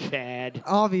fucking Chad.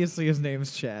 Obviously, his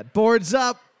name's Chad. Boards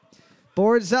up.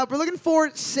 Boards up. We're looking for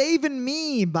Savin'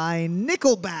 Me by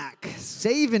Nickelback.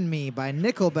 Savin' Me by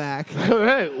Nickelback. All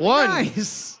right, one.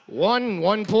 Nice.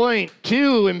 1 point.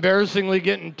 2, embarrassingly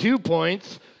getting 2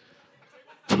 points.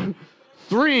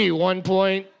 3, 1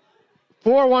 point.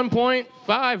 4, 1 point.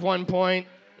 5, 1 point.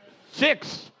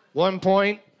 6, 1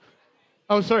 point.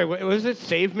 Oh, sorry, what was it?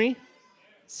 Save me?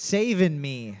 Savin'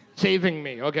 Me. Saving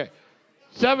me, okay.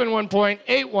 7, 1 point.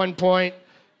 8, 1 point.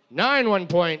 9, 1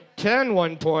 point. 10,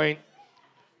 1 point.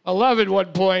 11, 1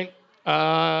 point.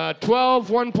 12,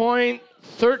 1 point.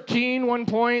 13, 1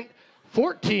 point.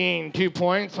 14, 2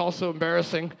 points, also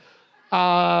embarrassing.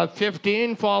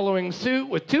 15 following suit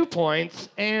with 2 points.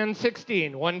 And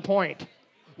 16, 1 point.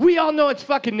 We all know it's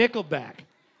fucking Nickelback.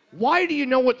 Why do you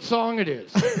know what song it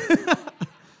is?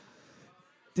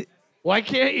 Why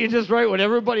can't you just write what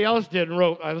everybody else did and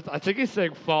wrote? I think he's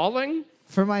saying Falling.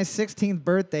 For my 16th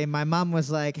birthday, my mom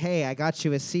was like, hey, I got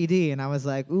you a CD. And I was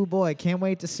like, ooh, boy, can't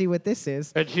wait to see what this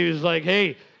is. And she was like,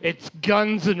 hey, it's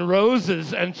Guns N'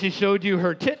 Roses. And she showed you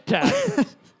her tit tat.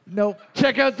 Nope.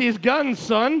 Check out these guns,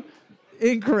 son.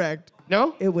 Incorrect.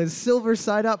 No? It was Silver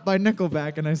Side Up by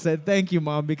Nickelback. And I said, thank you,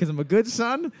 Mom, because I'm a good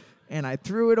son. And I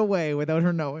threw it away without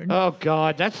her knowing. Oh,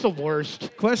 God, that's the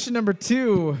worst. Question number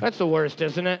 2. That's the worst,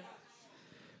 isn't it?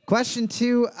 Question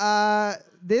 2.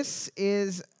 This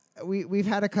is... We've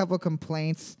had a couple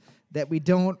complaints that we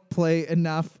don't play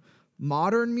enough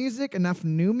modern music, enough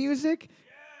new music.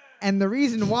 And the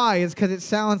reason why is because it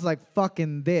sounds like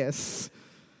fucking this.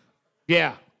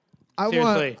 Yeah.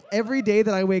 Seriously. Every day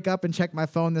that I wake up and check my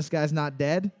phone, this guy's not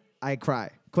dead, I cry.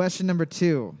 Question number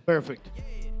 2. Perfect.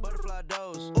 Butterfly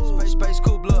dose. Space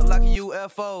coupe look like a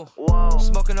UFO. Whoa.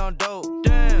 Smoking on dope.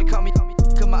 Damn. They call me,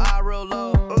 cause my eye real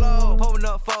low. Low. Pulling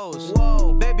up foes.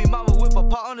 Whoa. Baby mama whip a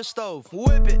pot on the stove.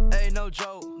 Whip it. Ain't no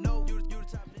joke. No. You the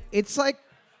type of nigga. It's like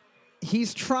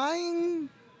he's trying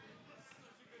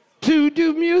To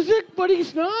do music, but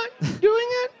he's not doing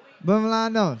it? Bumble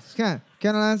nose. Can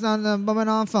I on the bumming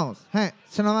on phones? Hey,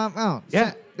 turn on my phone.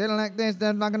 Yeah. They don't like this,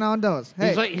 they're knocking on doors.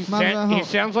 Hey, He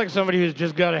sounds like somebody who's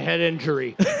just got a head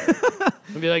injury.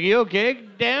 And be like, you okay,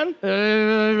 Dan?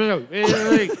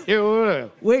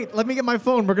 Wait, let me get my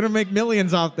phone. We're going to make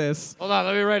millions off this. Hold on,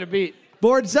 let me write a beat.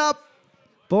 Boards up.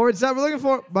 Boards up. We're looking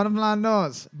for Butterfly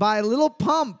Doors by Little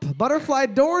Pump. Butterfly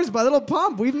Doors by Little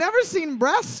Pump. We've never seen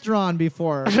breasts drawn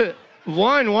before.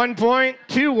 1 point.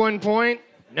 2, 1 point.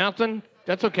 Nothing.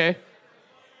 That's okay.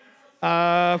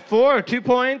 4, 2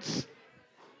 points.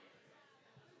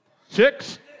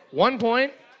 6, 1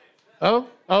 point.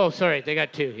 Oh, sorry. They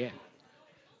got 2,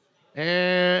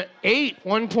 yeah. 8,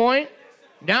 1 point.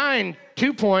 9,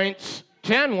 2 points.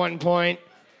 10, 1 point.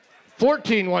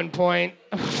 14, 1 point.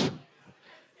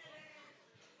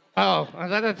 Oh, I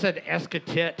thought that said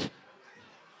escatit.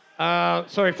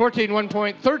 Sorry, 14, 1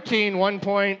 point. 13, 1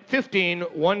 point. 15,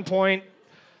 1 point.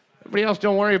 Everybody else,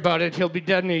 don't worry about it. He'll be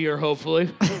dead in a year,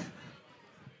 hopefully.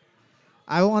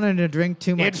 I wanted to drink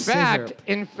too much scissor.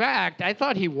 In fact, I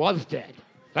thought he was dead.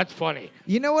 That's funny.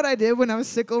 You know what I did when I was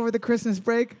sick over the Christmas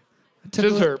break?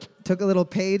 Scissor. Took a little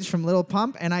page from Little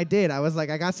Pump, and I did. I was like,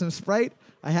 I got some Sprite.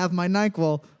 I have my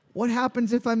NyQuil. What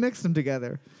happens if I mix them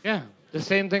together? Yeah, the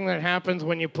same thing that happens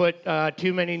when you put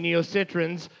too many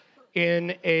Neocitrins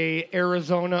in a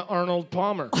Arizona Arnold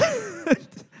Palmer.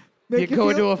 You go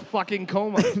into a fucking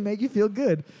coma. Make you feel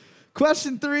good.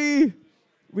 Question 3.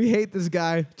 We hate this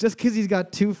guy just because he's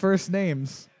got 2 first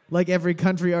names, like every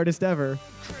country artist ever.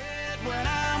 When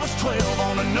I was 12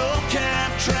 on a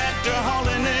no-cab tractor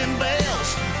hauling in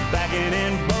bales, bagging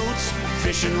in boats,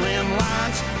 fishing limb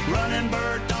lines, running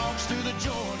bird dogs through the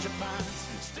Georgia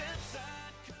pines.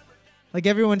 Like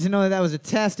everyone to know that was a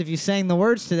test. If you sang the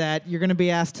words to that, you're going to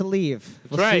be asked to leave.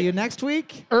 We'll right. see you next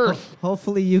week. Earth.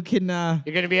 Hopefully you can...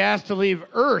 You're going to be asked to leave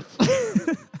Earth.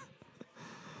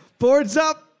 Boards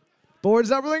up. Boards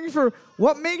up. We're looking for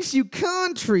What Makes You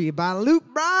Country by Luke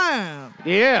Bryan.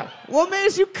 Yeah. What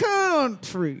makes you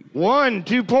country? 1,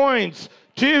 2 points.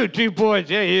 2 points.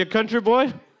 Yeah, you a country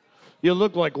boy? You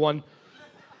look like one.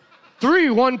 3,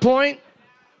 1 point.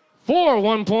 4,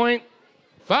 1 point.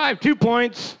 5, 2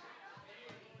 points.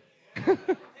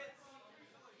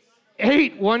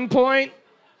 8, 1 point.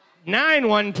 9,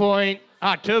 1 point.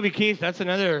 Ah, Toby Keith, that's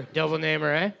another double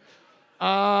namer, eh?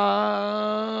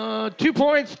 2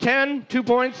 points, 10, 2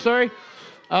 points, sorry.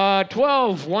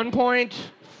 12, 1 point.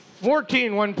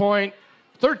 14, 1 point.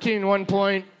 13, 1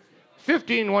 point.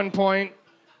 15, 1 point.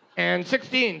 And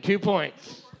 16, 2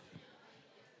 points.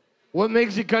 What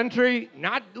makes you country?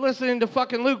 Not listening to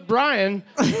fucking Luke Bryan.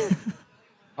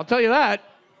 I'll tell you that.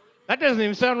 That doesn't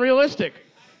even sound realistic.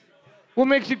 What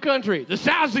makes you country? The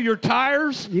size of your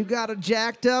tires? You got a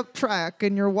jacked up track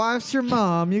and your wife's your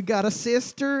mom. You got a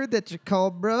sister that you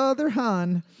call Brother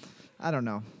Hun. I don't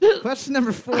know. Question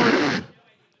number 4.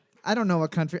 I don't know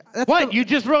what country. That's What? You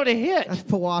just wrote a hit. That's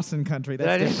Powassan country. That's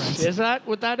That different. is that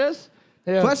what that is?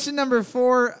 Yeah. Question number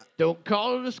 4. Don't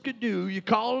call it a skidoo. You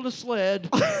call it a sled.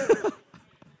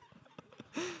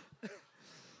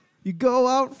 You go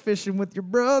out fishing with your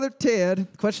brother Ted.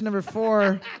 Question number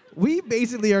 4. We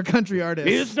basically are country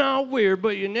artists. It's not weird,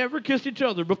 but you never kissed each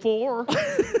other before. I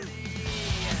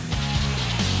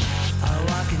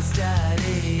walk and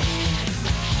study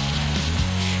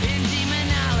in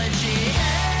demonology,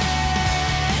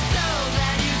 hey, so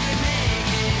that you can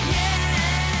make it,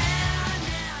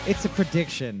 yeah. It's a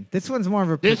prediction. This one's more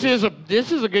of a This is a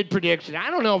good prediction.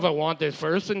 I don't know if I want this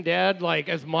person dead, like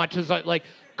as much as I like.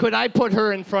 Could I put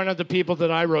her in front of the people that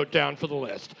I wrote down for the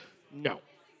list? No,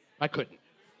 I couldn't.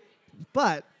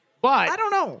 But But I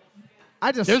don't know.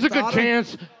 I just there's a good thought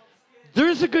chance.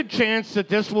 There's a good chance that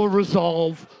this will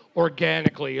resolve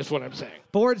organically, is what I'm saying.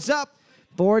 Boards up.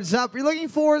 Boards up. You're looking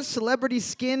for Celebrity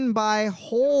Skin by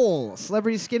Hole.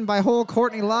 Celebrity Skin by Hole,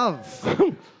 Courtney Love.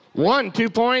 1, 2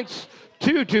 points.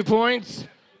 2 points.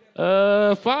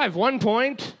 5, 1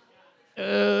 point.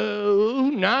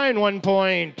 9, 1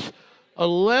 point.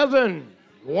 11,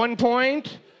 1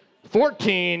 point.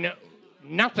 14,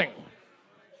 nothing.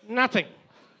 Nothing.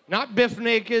 Not Biff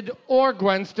Naked or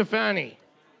Gwen Stefani.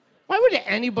 Why would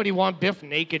anybody want Biff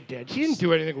Naked dead? She didn't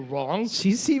do anything wrong.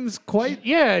 She seems quite...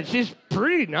 Yeah, she's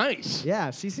pretty nice. Yeah,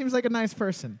 she seems like a nice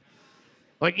person.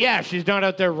 Like, yeah, she's not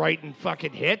out there writing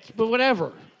fucking hits, but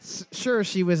whatever. Sure,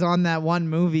 she was on that one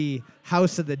movie,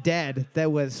 House of the Dead,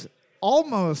 that was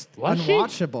almost Was she?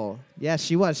 unwatchable. Yes,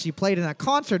 she was. She played in a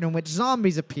concert in which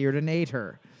zombies appeared and ate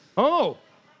her. Oh,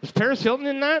 was Paris Hilton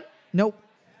in that? Nope.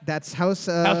 That's House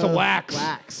of... House of Wax.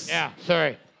 Wax. Yeah,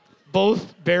 sorry.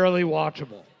 Both barely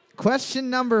watchable. Question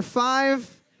number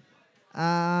 5.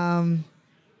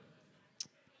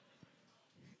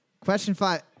 Question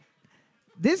 5.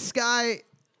 This guy...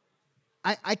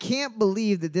 I can't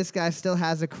believe that this guy still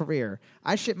has a career.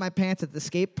 I shit my pants at the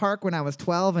skate park when I was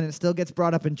 12, and it still gets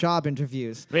brought up in job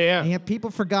interviews. Yeah. And yet people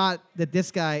forgot that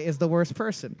this guy is the worst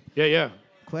person. Yeah.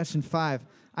 Question 5.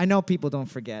 I know people don't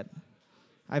forget.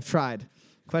 I've tried.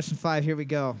 Question 5, here we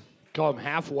go. Call him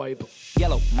half wipe.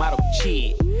 Yellow model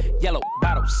cheat, yellow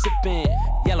bottle sipping,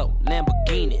 yellow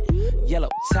Lamborghini, yellow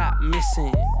top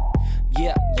missing.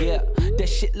 Yeah, that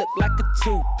shit look like a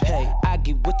toupee. I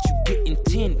get what you get in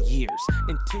 10 years,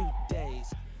 in 2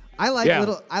 days. I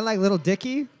like Little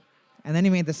Dicky, and then he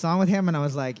made the song with him, and I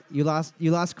was like, you lost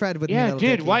cred with me, Yeah, Little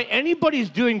dude, Dicky. why anybody's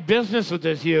doing business with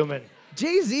this human?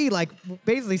 Jay-Z like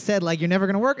basically said like you're never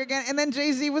gonna work again, and then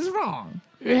Jay-Z was wrong.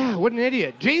 Yeah, what an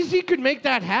idiot. Jay-Z could make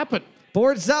that happen.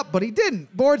 Boards up, but he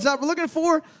didn't. Boards up. We're looking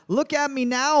for "Look at Me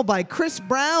Now" by Chris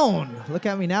Brown. "Look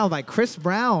at Me Now" by Chris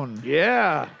Brown.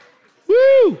 Yeah.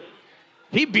 Woo!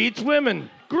 He beats women.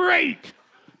 Great.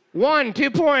 1, 2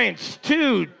 points.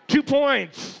 2, 2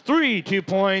 points. 3, 2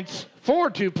 points. 4,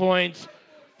 2 points.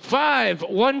 5,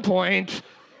 1 point.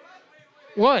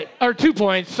 What? Or 2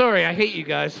 points. Sorry, I hate you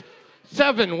guys.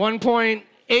 7, 1 point.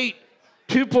 8,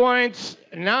 2 points.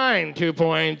 9, 2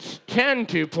 points. 10,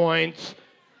 2 points.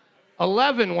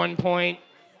 11, 1 point.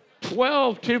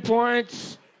 12, 2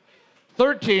 points.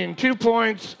 13, 2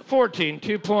 points. 14,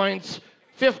 2 points.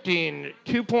 15,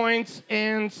 2 points.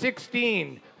 And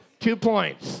 16, 2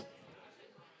 points.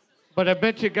 But I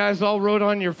bet you guys all wrote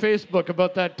on your Facebook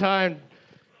about that time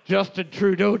Justin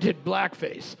Trudeau did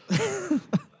blackface.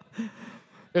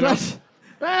 You know?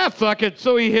 Fuck it.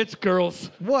 So he hits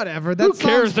girls. Whatever. Who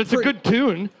cares? That's a good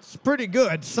tune. It's a pretty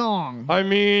good song. I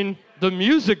mean, the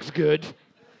music's good.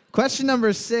 Question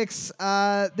number 6.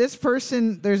 This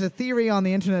person, there's a theory on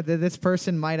the internet that this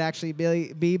person might actually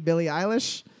be Billie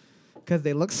Eilish because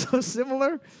they look so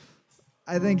similar.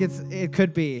 I think it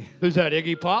could be. Who's that,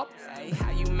 Iggy Pop?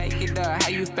 How you make it up, how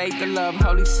you fake the love,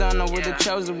 holy son, or with the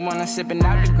chosen one. I'm sipping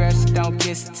out the grass, don't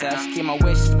kiss the touch. Keep my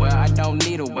wishes well, I don't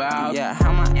need a well. Yeah,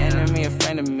 how my enemy a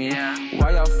friend of me?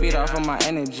 Why y'all feed off of my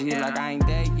energy? Like I ain't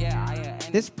dead, yeah, I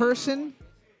ain't. This person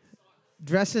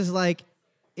dresses like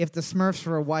if the Smurfs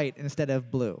were white instead of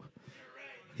blue.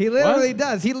 He literally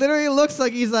does. He literally looks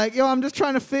like he's like, yo, I'm just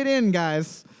trying to fit in,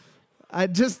 guys.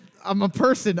 I'm a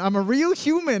person. I'm a real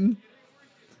human.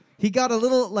 He got a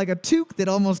little, like a toque that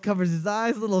almost covers his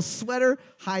eyes, a little sweater,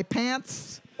 high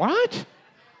pants. What?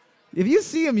 If you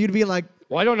see him, you'd be like,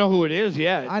 Well, I don't know who it is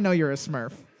yet. I know you're a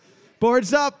Smurf.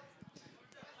 Boards up.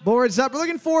 Boards up. We're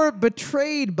looking for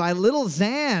Betrayed by Little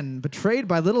Xan. Betrayed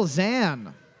by Little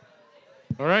Xan.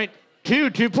 All right. 2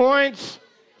 points.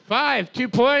 5, 2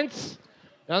 points.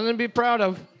 Nothing to be proud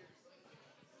of.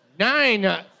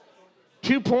 9,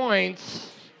 2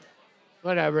 points.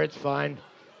 Whatever, it's fine.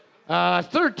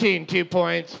 13, 2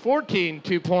 points. 14,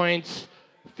 2 points.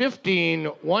 15,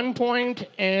 1 point.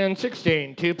 And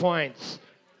 16, 2 points.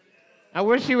 I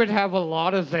wish he would have a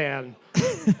lot of Xan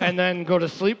and then go to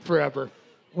sleep forever.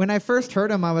 When I first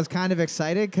heard him, I was kind of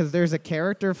excited because there's a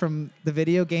character from the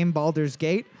video game Baldur's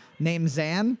Gate named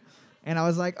Xan. And I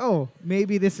was like, oh,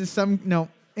 maybe this is No,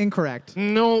 incorrect.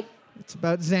 Nope. It's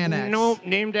about Xanax. Nope.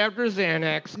 Named after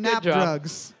Xanax. Nap Good job.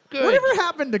 drugs. Good. Whatever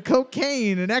happened to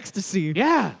cocaine and ecstasy?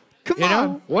 Yeah. Come you on.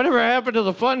 know, whatever happened to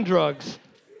the fun drugs?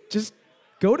 Just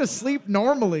go to sleep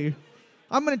normally.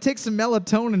 I'm going to take some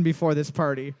melatonin before this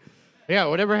party. Yeah,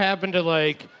 whatever happened to,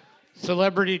 like,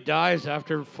 celebrity dies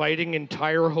after fighting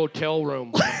entire hotel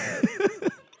room?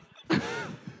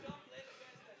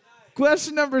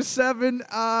 Question number 7.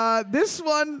 This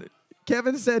one,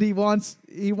 Kevin said he wants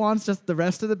just the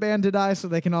rest of the band to die so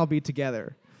they can all be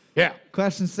together. Yeah.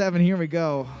 Question 7, here we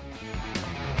go.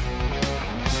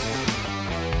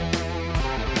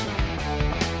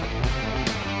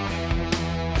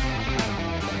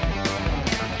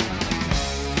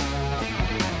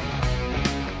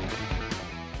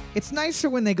 It's nicer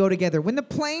when they go together. When the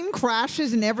plane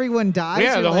crashes and everyone dies,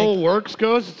 Yeah, you're the like, whole works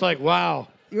goes. It's like, wow.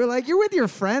 you're with your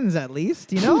friends at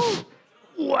least, you know?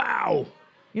 Wow.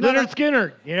 You know Leonard that-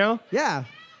 Skinner, you know? Yeah.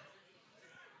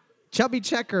 Chubby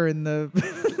Checker and the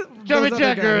Chubby those other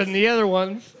Checker guys. and the other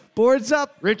ones. Boards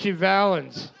up. Richie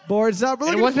Valens. Boards up.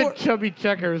 It wasn't Chubby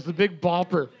Checker. It was the Big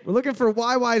Bopper. We're looking for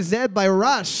YYZ by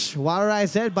Rush.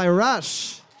 YYZ by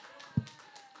Rush.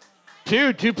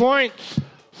 2 points.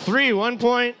 3, 1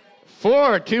 point.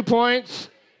 4, 2 points.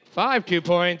 5, 2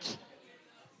 points.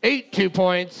 8, 2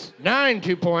 points. 9,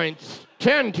 2 points.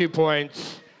 10, 2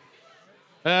 points.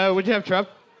 What'd you have, Trev?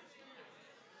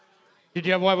 Did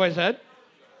you have YYZ?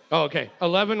 Oh, okay.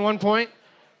 11, 1 point.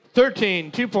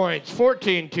 13, 2 points.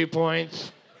 14, 2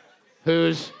 points.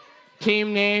 Whose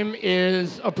team name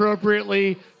is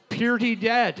appropriately Purity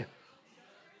Dead.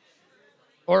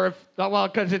 Or if, well,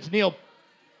 because it's Neil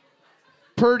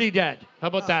Purdy Dead. How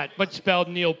about that? But spelled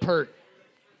Neil Peart.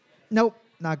 Nope,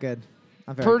 not good.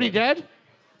 Not very Purdy good. Dead?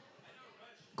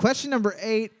 Question number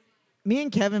 8. Me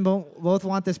and Kevin both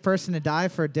want this person to die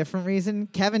for a different reason.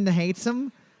 Kevin hates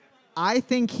him. I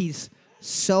think he's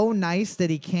so nice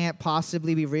that he can't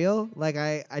possibly be real. Like,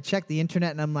 I checked the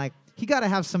internet and I'm like, he got to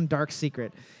have some dark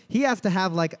secret. He has to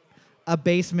have, like, a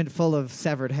basement full of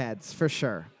severed heads, for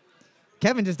sure.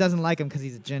 Kevin just doesn't like him because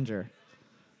he's a ginger.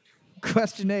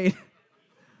 Question 8.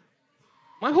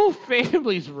 My whole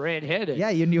family's redheaded. Yeah,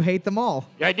 you hate them all.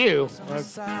 I do.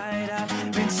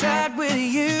 I've been sad with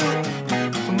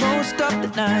the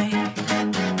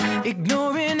night.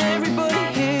 Ignoring everybody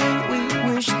here,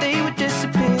 we wish they would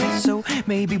disappear. So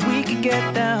maybe we could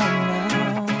get down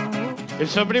now. If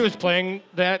somebody was playing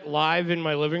that live in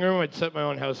my living room, I'd set my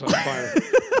own house on fire.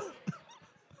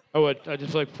 I would. I'd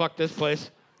just be like, fuck this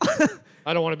place.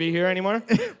 I don't want to be here anymore.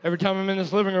 Every time I'm in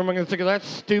this living room, I'm going to think of that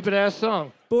stupid-ass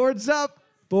song. Boards up.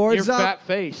 Boards Your up. fat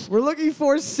face. We're looking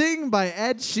for Sing by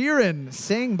Ed Sheeran.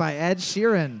 Sing by Ed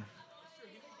Sheeran.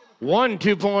 1,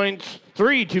 2 points.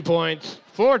 3, 2 points.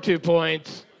 4, 2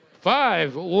 points.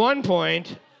 5, 1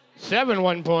 point. 7,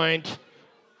 1 point.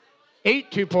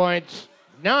 8, 2 points.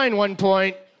 9, 1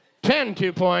 point. 10,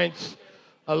 2 points.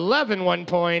 11, 1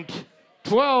 point.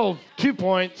 12, 2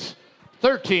 points.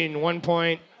 13, 1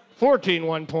 point. 14,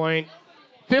 1 point.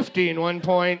 15, 1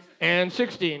 point. And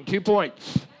 16, 2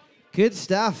 points. Good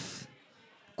stuff.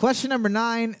 Question number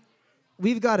 9.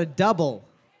 We've got a double.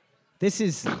 This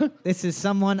is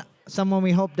someone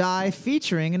we hope die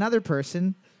featuring another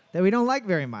person that we don't like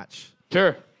very much.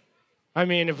 Sure. I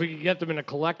mean, if we could get them in a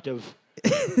collective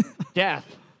death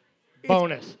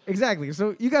bonus. Exactly.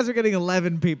 So you guys are getting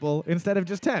 11 people instead of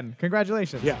just 10.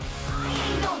 Congratulations. Yeah. I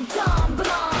ain't no dumb blonde.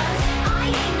 I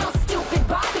ain't no stupid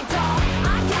Barbie doll.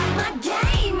 I got my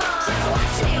game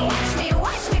on.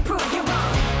 Watch me prove you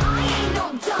wrong. I ain't no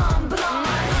dumb blonde.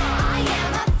 I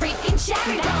am a freaking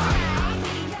cherry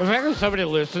bomb. The fact that somebody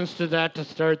listens to that to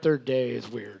start their day is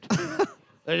weird.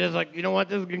 They're just like, you know what?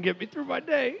 This is going to get me through my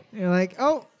day. You're like,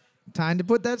 oh, time to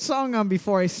put that song on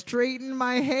before I straighten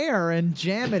my hair and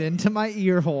jam it into my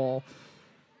ear hole.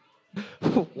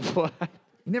 What?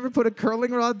 You never put a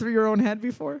curling rod through your own head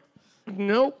before?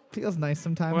 Nope. Feels nice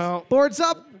sometimes. Well- Boards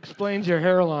up. Explains your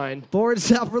hairline.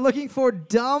 Boards up. We're looking for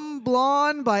Dumb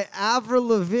Blonde by Avril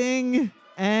Lavigne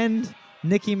and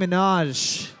Nicki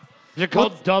Minaj. Is it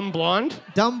called Dumb Blonde?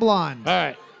 Dumb Blonde. All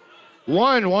right.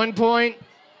 1 point.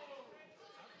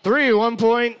 3, 1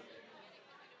 point.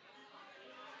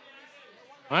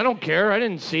 I don't care. I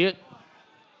didn't see it.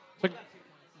 It's like,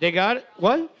 they got it?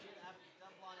 What?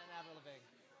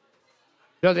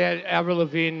 No, they had Avril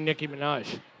Lavigne and Nicki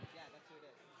Minaj.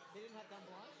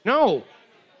 No.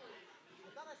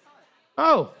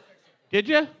 Oh, did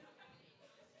you?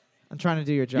 I'm trying to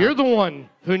do your job. You're the one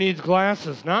who needs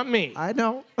glasses, not me. I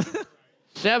know.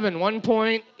 7, 1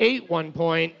 point. 8, 1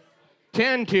 point.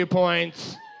 10, 2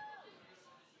 points.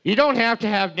 You don't have to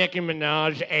have Nicki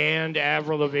Minaj and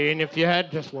Avril Lavigne. If you had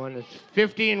just one, it's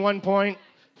 15, 1 point.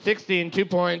 16, 2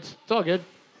 points. It's all good.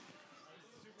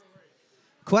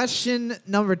 Question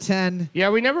number 10. Yeah,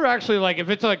 we never actually, like, if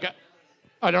it's like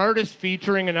an artist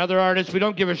featuring another artist, we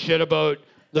don't give a shit about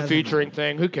the featuring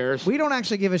thing. Who cares? We don't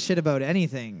actually give a shit about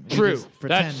anything. We True. just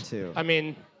pretend That's, to. I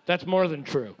mean, that's more than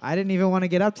true. I didn't even want to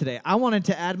get up today. I wanted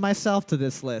to add myself to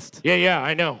this list. Yeah,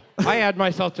 I know. I add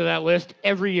myself to that list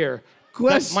every year.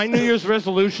 That's my New Year's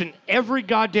resolution every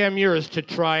goddamn year is to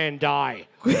try and die.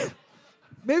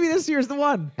 Maybe this year's the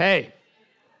one. Hey,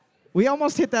 We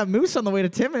almost hit that moose on the way to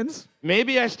Timmins.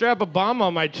 maybe I strap a bomb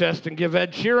on my chest and give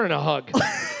Ed Sheeran a hug.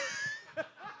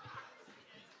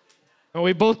 And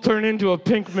we both turn into a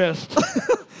pink mist.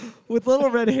 With little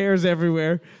red hairs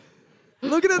everywhere.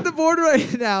 Looking at the board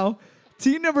right now,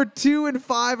 team number 2 and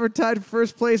 5 are tied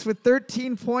first place with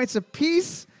 13 points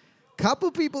apiece. Couple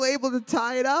people able to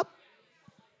tie it up.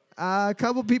 A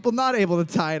couple people not able to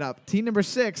tie it up. Team number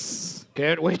 6.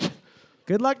 Can't wait.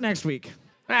 Good luck next week.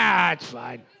 It's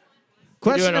fine.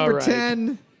 Question doing all number right.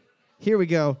 10. Here we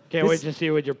go. Can't wait to see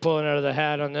what you're pulling out of the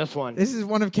hat on this one. This is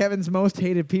one of Kevin's most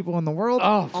hated people in the world.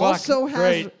 Oh, fuck. Also has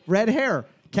Great. red hair.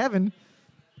 Kevin,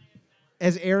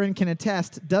 as Aaron can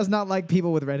attest, does not like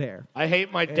people with red hair. I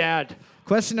hate my dad.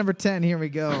 Question number 10. Here we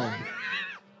go.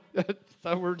 That's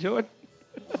what we're doing.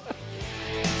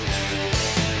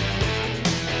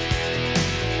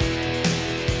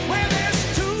 Where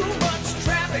there's too much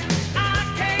traffic,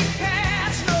 I can't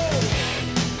pass, no.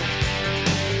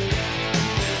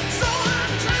 So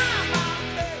I'm trying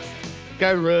my best.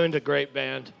 Guy ruined a great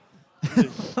band.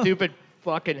 His stupid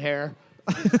fucking hair.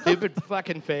 His stupid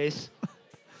fucking face.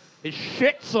 His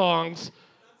shit songs.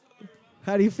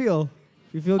 How do you feel?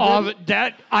 You feel good?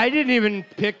 That I didn't even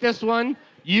pick this one.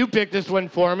 You picked this one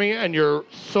for me, and you're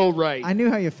so right. I knew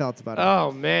how you felt about it.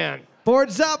 Oh, man.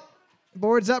 Boards up.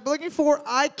 Boards up. We're looking for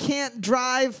I Can't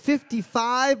Drive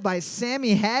 55 by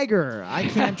Sammy Hagar. I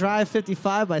Can't Drive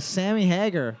 55 by Sammy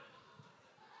Hagar.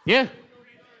 Yeah.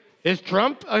 Is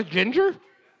Trump a ginger?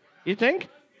 You think?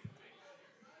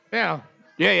 Yeah.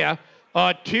 Yeah.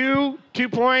 2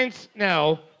 points.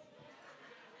 No.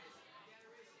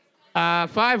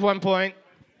 5, 1 point.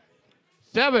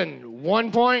 7,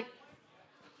 1 point.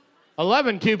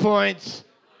 11, 2 points.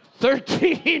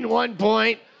 13, 1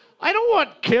 point. I don't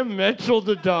want Kim Mitchell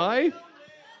to die.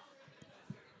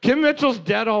 Kim Mitchell's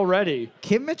dead already.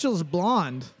 Kim Mitchell's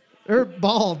blonde. Or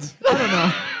bald. I don't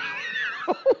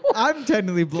know. I'm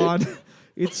technically blonde.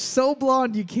 It's so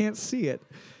blonde you can't see it.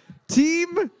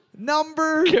 Team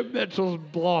number... Kim Mitchell's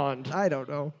blonde. I don't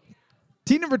know.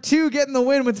 Team number 2 getting the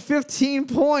win with 15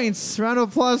 points. Round of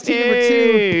applause, team number 2.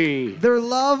 Hey. Their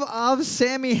love of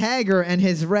Sammy Hagar and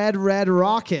his red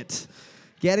rocket.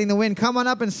 Getting the win. Come on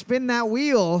up and spin that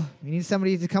wheel. We need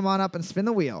somebody to come on up and spin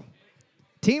the wheel.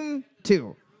 Team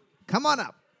 2, come on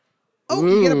up. Oh,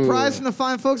 you get a prize from the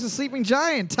fine folks of Sleeping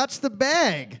Giant. Touch the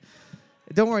bag.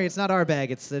 Don't worry, it's not our bag.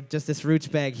 It's just this Roots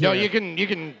bag here. No, you can You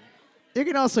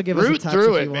can also give us a root touch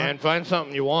through if it, you man. want. Find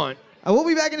something you want. We'll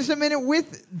be back in just a minute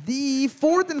with the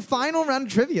 4th and final round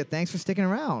of trivia. Thanks for sticking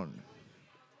around.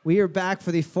 We are back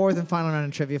for the 4th and final round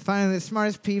of trivia. Finally, the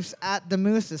smartest peeps at the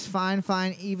Moose this fine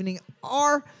evening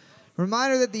are.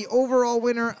 Reminder that the overall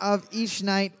winner of each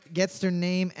night gets their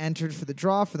name entered for the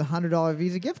draw for the $100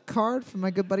 Visa gift card from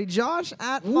my good buddy Josh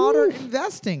at Modern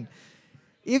Investing.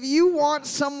 If you want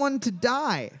someone to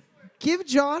die, give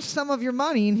Josh some of your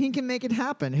money and he can make it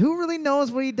happen. Who really knows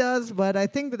what he does, but I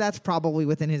think that that's probably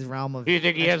within his realm of Do you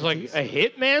think he has like expertise. a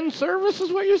hitman service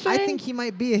is what you're saying? I think he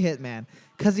might be a hitman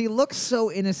because he looks so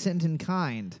innocent and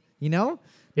kind, you know?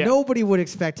 Yeah. Nobody would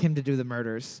expect him to do the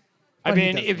murders. I but he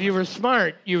mean, does if that. you were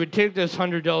smart, you would take this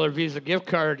 $100 Visa gift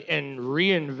card and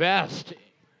reinvest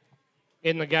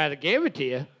in the guy that gave it to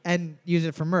you And use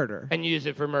it for murder. and use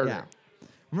it for murder. Yeah.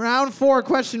 Round 4,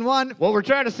 question 1. What we're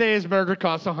trying to say is murder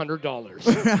costs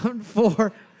 $100. Round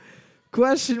 4,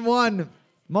 question 1.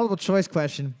 Multiple choice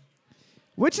question.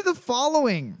 Which of the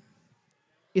following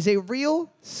is a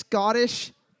real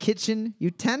Scottish kitchen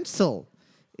utensil?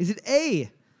 Is it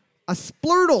A, a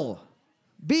splurtle,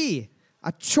 B,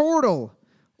 a chortle,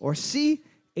 or C,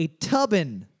 a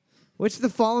tubbin? Which of the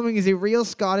following is a real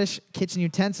Scottish kitchen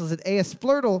utensil? Is it A, a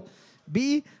splurtle,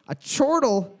 B, a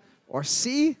chortle, or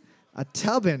C, a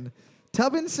tubbin?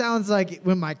 Tubbin sounds like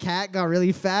when my cat got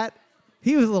really fat,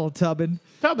 he was a little tubbin.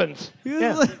 Tubbins. He was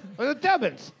Yeah. like- Little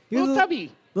Tubbins. He was Little a-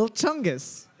 tubby. Little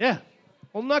chungus. Yeah.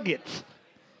 Little nuggets.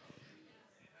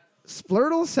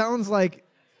 Splurtle sounds like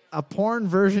a porn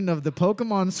version of the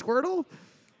Pokemon Squirtle.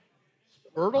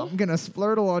 Splurtle? I'm gonna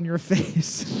splurtle on your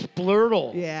face.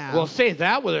 Splurtle. Yeah. Well, say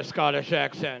that with a Scottish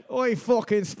accent. Oi,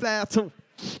 fucking splattle.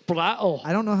 Splattle.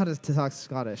 I don't know how to talk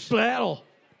Scottish. Splattle.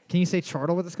 Can you say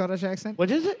chortle with a Scottish accent?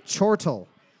 What is it? Chortle.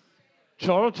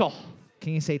 Chortle.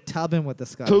 Can you say tubbin with the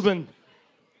Scottish? Tubin.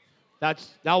 That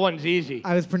one's easy.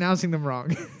 I was pronouncing them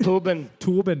wrong. Tubin.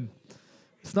 Tubin.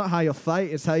 It's not how you fight,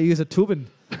 it's how you use a tubin.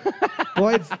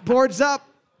 Boards up.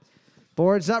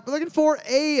 Boards up. We're looking for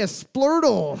a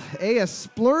splurtle. A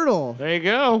splurtle. There you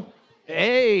go.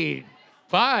 Hey,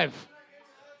 5.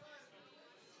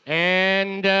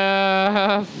 And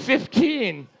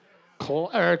 15.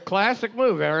 Classic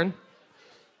move, Aaron.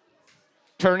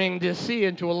 Turning the C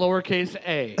into a lowercase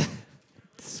a.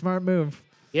 Smart move.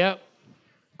 Yep.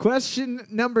 Question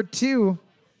number 2.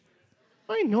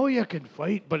 I know you can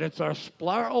fight, but it's our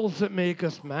splarls that make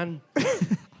us men.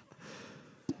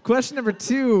 Question number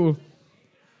 2.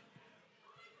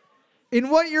 In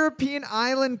what European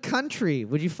island country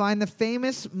would you find the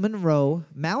famous Monroe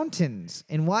Mountains?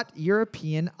 In what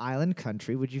European island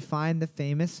country would you find the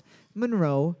famous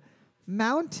Monroe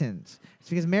Mountains? It's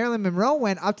because Marilyn Monroe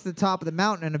went up to the top of the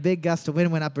mountain and a big gust of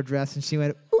wind went up her dress and she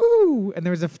went, ooh, and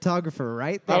there was a photographer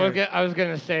right there. I was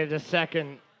going to say the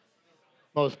second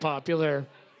most popular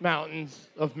mountains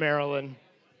of Maryland.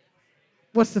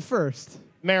 What's the first?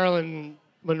 Marilyn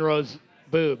Monroe's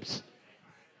boobs.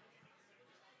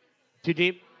 Too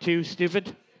deep? Too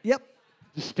stupid? Yep.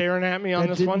 Just staring at me on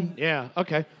That this one? didn't- Yeah,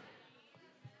 okay.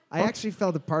 I actually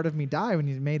felt a part of me die when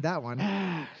you made that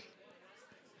one.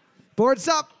 Boards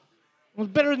up. It was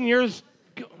better than yours.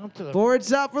 Go up to the...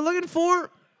 Boards up. We're looking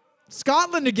for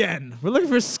Scotland again. We're looking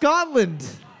for Scotland.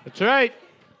 That's right.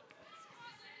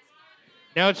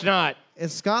 No, it's not.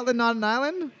 Is Scotland not an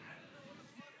island?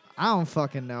 I don't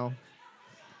fucking know.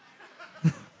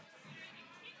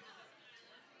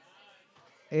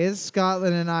 Is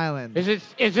Scotland an island? Is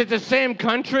it the same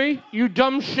country, you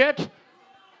dumb shit?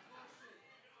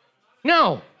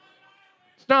 No,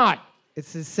 it's not.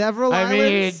 It's in several I mean-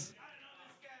 islands.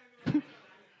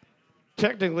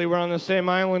 Technically, we're on the same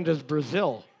island as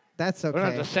Brazil. That's okay. We're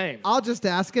not the same. I'll just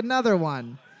ask another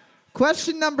one.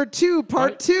 Question number 2,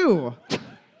 part 2.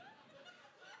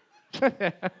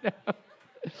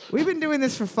 We've been doing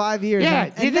this for 5 years. Yeah,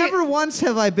 and do you think- never once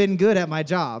have I been good at my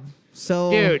job.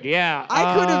 So Dude, yeah.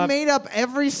 I could have made up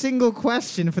every single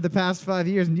question for the past 5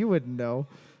 years and you wouldn't know.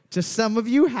 Just some of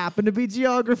you happen to be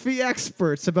geography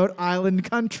experts about island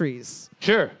countries.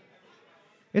 Sure.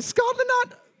 Is Scotland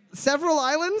not several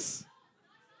islands?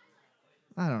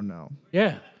 I don't know.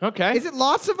 Yeah. Okay. Is it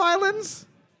lots of islands?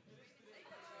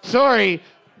 Sorry,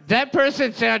 that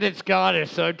person sounded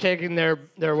Scottish, so I'm taking their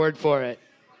word for it.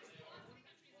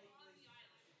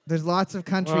 There's lots of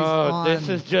countries Oh, on. this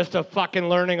is just a fucking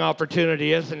learning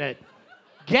opportunity, isn't it?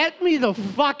 Get me the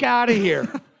fuck out of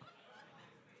here.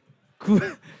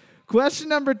 Question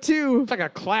number 2, It's like a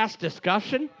class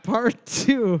discussion. part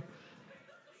 2.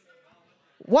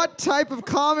 What type of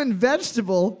common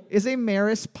vegetable is a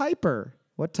Maris piper?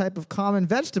 What type of common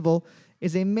vegetable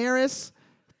is a Maris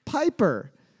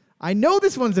piper? I know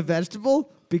this one's a vegetable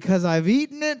because I've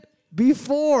eaten it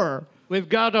before. We've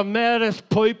got a Maris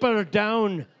Piper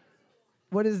down.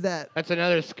 What is that? That's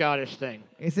another Scottish thing.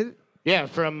 Is it? Yeah,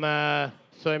 from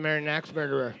So I Married an Axe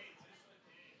Murderer.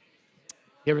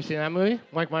 You ever seen that movie,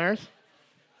 Mike Myers?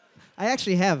 I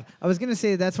actually have. I was going to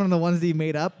say that's one of the ones that you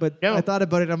made up, but No. I thought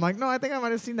about it. I'm like, no, I think I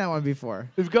might have seen that one before.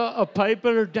 We've got a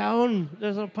Piper down.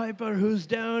 There's a Piper who's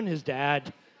down. His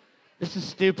dad. This is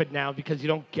stupid now because you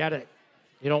don't get it.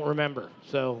 You don't remember.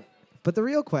 So, But the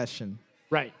real question,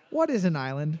 right. what is an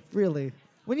island, really?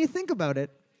 When you think about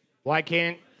it, Why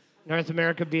can't North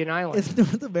America be an island? is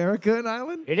North America an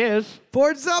island? It is.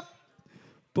 Boards up.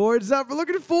 Boards up. We're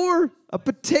looking for a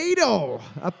potato.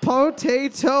 A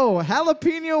potato.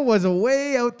 Jalapeno was a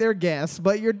way out there guess,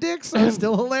 but your dicks are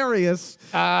still hilarious.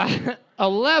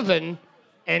 11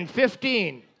 and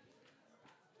 15.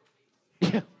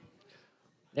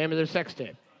 Name of their sex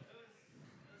tape.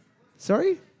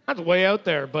 Sorry? That's way out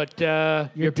there, but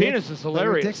your penis is but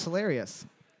hilarious. Your dick's hilarious.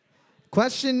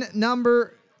 Question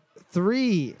number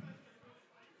 3.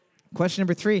 Question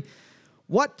number 3.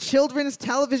 What children's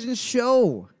television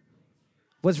show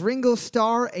was Ringo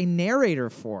Starr a narrator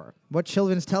for? What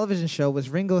children's television show was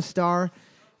Ringo Starr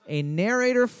a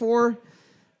narrator for?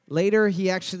 Later, he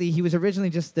was originally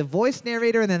just the voice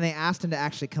narrator, and then they asked him to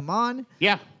actually come on.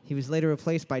 Yeah. He was later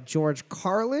replaced by George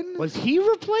Carlin. Was he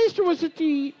replaced or was it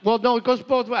the... Well, no, it goes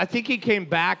both ways. I think he came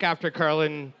back after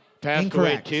Carlin passed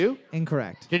Incorrect. away too.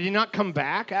 Incorrect. Did he not come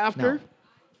back after? No.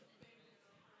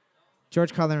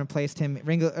 George Carlin replaced him.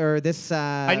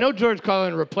 I know George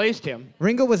Carlin replaced him.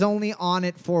 Ringo was only on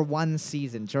it for one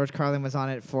season. George Carlin was on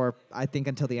it for, I think,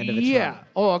 until the end of its Yeah. run.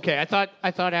 Oh, okay. I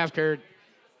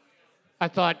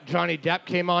thought Johnny Depp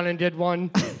came on and did one.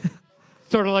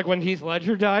 Sort of like when Heath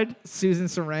Ledger died. Susan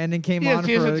Sarandon came Yeah, on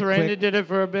Susan for a Sarandon quick, did it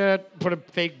for a bit. Put a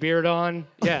fake beard on.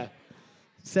 Yeah.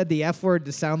 said the F word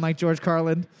to sound like George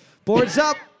Carlin. Boards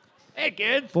up. Hey,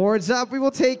 kids. Boards up. We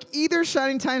will take either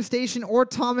Shining Time Station or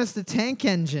Thomas the Tank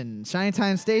Engine. Shining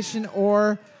Time Station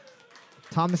or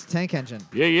Thomas the Tank Engine.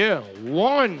 Yeah.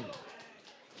 1,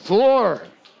 4,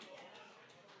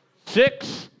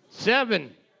 6,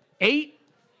 7, 8,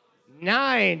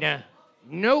 9.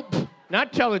 Nope.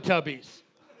 Not Teletubbies.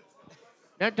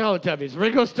 Not Teletubbies.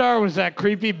 Ringo Starr was that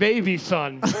creepy baby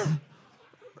son.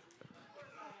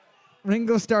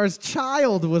 Ringo Starr's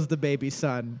child was the baby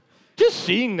son. Just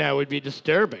seeing that would be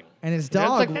disturbing. And his It's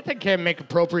like dog. that thing can't make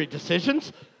appropriate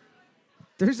decisions.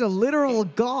 There's a literal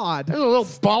god There's a little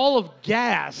ball of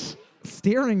gas.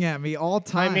 staring at me all I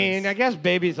times. mean, I guess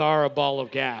babies are a ball of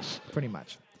gas. Pretty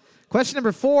much. Question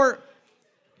number 4.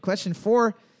 Question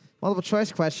 4, multiple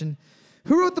choice question.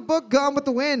 Who wrote the book Gone with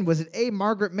the Wind? Was it A,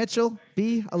 Margaret Mitchell,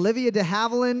 B, Olivia de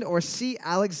Havilland, or C,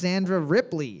 Alexandra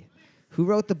Ripley? Who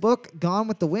wrote the book Gone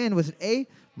with the Wind? Was it A,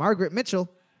 Margaret Mitchell,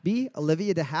 B,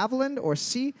 Olivia de Havilland, or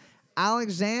C,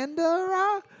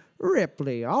 Alexandra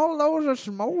Ripley? All those are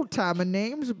some old-timey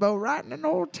names about writing an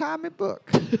old-timey book.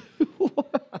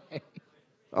 Why?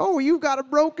 Oh, you've got a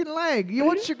broken leg.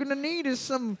 What you're going to need is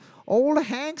some old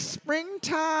Hank's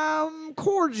springtime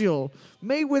cordial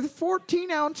made with 14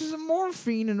 ounces of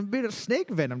morphine and a bit of snake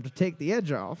venom to take the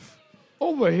edge off.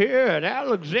 Over here at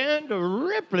Alexander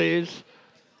Ripley's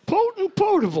Potent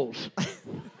Potables.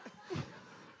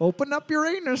 Open up your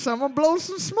anus. I'm going to blow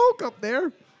some smoke up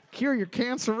there. Cure your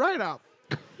cancer right up.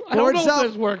 I don't know Boards up.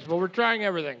 if this works, but we're trying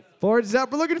everything. Boards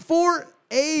up. We're looking for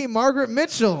A, Margaret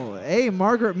Mitchell. A,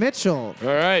 Margaret Mitchell. All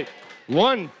right.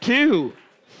 1, 2,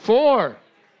 4,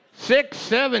 6,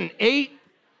 7, 8,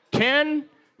 10,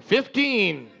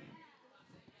 15.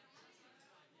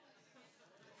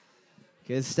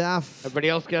 Good stuff. Everybody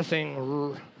else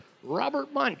guessing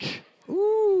Robert Munch.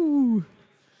 Ooh.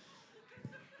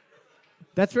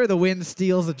 That's where the wind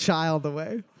steals a child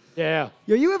away. Yeah.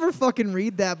 Yo, you ever fucking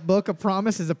read that book, A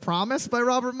Promise is a Promise by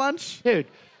Robert Munch? Dude,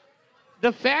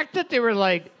 the fact that they were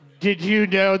like, did you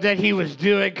know that he was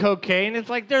doing cocaine? It's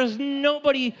like there's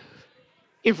nobody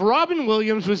if Robin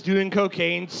Williams was doing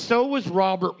cocaine, so was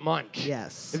Robert Munch.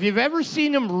 Yes. If you've ever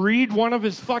seen him read one of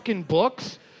his fucking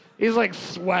books, he's like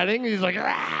sweating. He's like,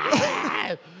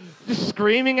 "Ah!" Just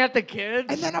screaming at the kids.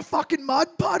 And then a fucking mud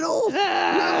puddle.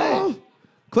 Ah! No.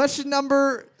 Question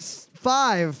number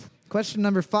 5. Question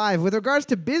number 5. With regards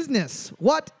to business,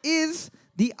 what is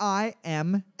the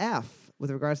IMF? With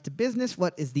regards to business,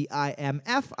 what is the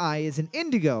IMF? I is in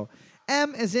indigo.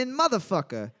 M is in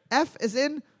motherfucker. F is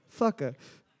in fucker.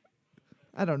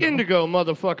 I don't know. Indigo,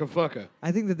 motherfucker, fucker.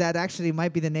 I think that actually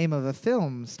might be the name of a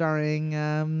film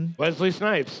starring. Wesley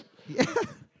Snipes.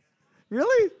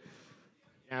 Really?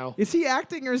 Now, Is he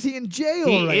acting or is he in jail?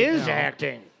 he right is now?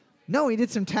 acting. No, he did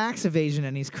some tax evasion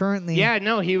and he's currently. Yeah,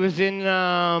 no, he was in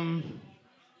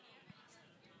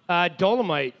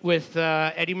Dolomite with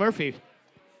Eddie Murphy.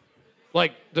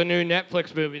 Like the new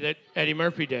Netflix movie that Eddie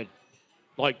Murphy did,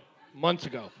 like months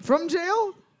ago. From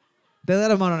jail? They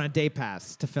let him out on a day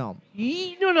pass to film.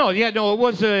 No, it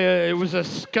was a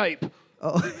Skype.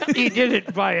 Oh, He did it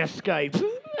via Skype.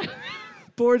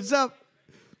 boards up.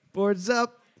 Boards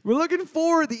up. We're looking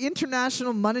for the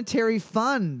International Monetary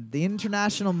Fund. The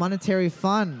International Monetary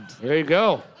Fund. There you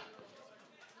go.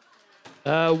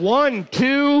 1,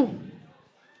 2.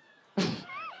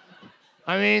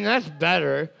 I mean, that's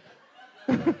better.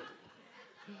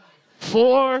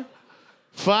 4,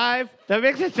 5. That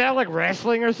makes it sound like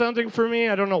wrestling or something for me.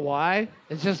 I don't know why.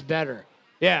 It's just better.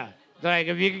 Yeah. Like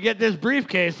if you could get this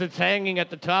briefcase that's hanging at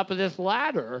the top of this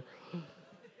ladder.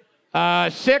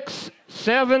 6,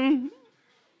 7,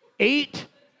 8,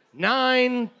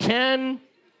 9, 10.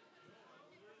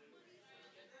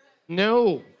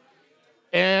 No.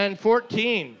 And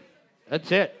 14.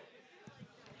 That's it.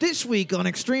 This week on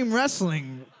Extreme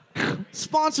Wrestling,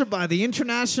 sponsored by the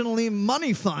Internationally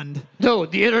Money Fund. No,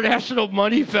 the International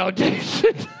Money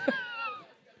Foundation.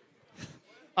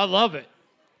 I love it.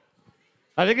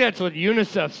 I think that's what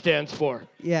UNICEF stands for.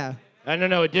 Yeah. I don't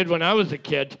know. It did when I was a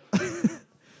kid.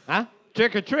 Huh?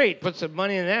 Trick or treat. Put some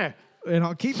money in there. And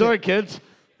I'll keep Sorry, it. kids.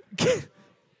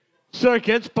 Sorry,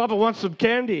 kids. Papa wants some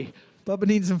candy. Bubba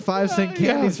needs some 5-cent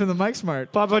Yeah. candies from the Mike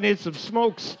Smart. Papa needs some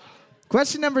smokes.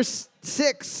 Question number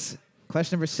 6.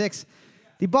 Question number 6.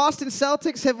 The Boston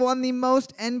Celtics have won the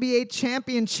most NBA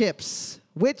championships.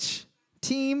 Which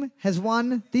team has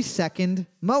won the second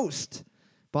most?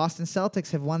 Boston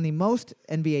Celtics have won the most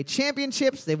NBA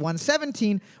championships. They've won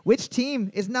 17. Which team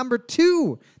is number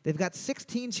 2? They've got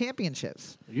 16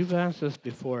 championships. You've asked this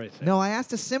before, I think. No, I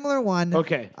asked a similar one.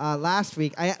 Okay. Last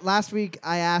week. Last week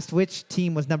I asked which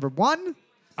team was number 1.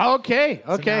 Okay.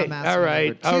 now Okay. I'm asking All right.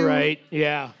 number All 2. right.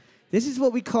 Yeah. This is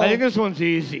what we call. I think this one's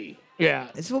easy. Yeah.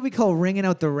 This is what we call wringing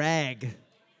out the rag.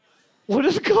 What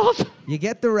is it called? You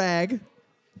get the rag,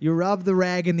 you rub the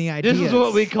rag in the ideas. This is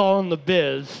what we call in the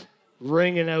biz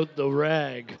wringing out the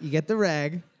rag. You get the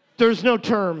rag. There's no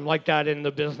term like that in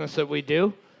the business that we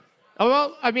do. Oh,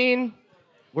 well, I mean,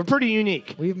 we're pretty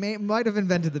unique. We might have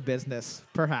invented the business,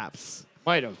 perhaps.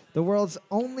 Might have.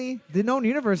 The known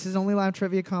universe's only live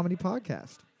trivia comedy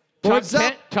podcast. Top Boards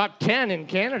 10, up. top 10 in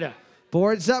Canada.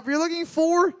 Boards up. You're looking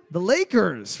for the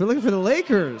Lakers. We're looking for the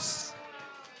Lakers.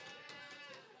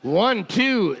 1,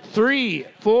 2, 3,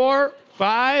 4,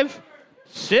 5,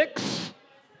 6,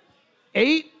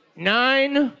 8,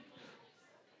 9,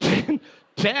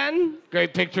 10.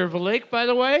 Great picture of a lake, by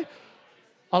the way.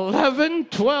 11,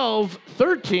 12,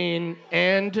 13,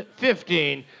 and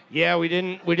 15. Yeah, we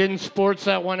didn't sports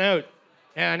that one out.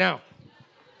 Yeah, I know.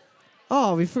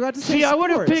 Oh, we forgot to say See,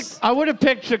 sports. I would have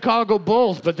picked Chicago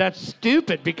Bulls, but that's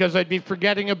stupid because I'd be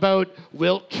forgetting about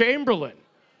Wilt Chamberlain.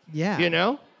 Yeah. You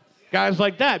know? Guys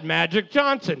like that, Magic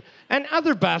Johnson, and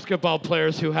other basketball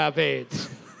players who have AIDS.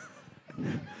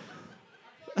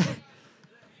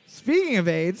 Speaking of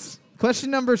AIDS,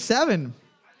 question number 7.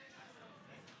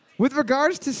 With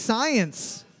regards to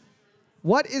science,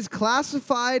 what is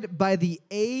classified by the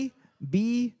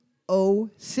ABO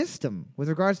system? With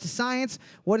regards to science,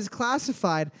 what is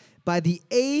classified by the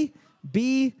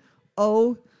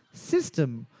ABO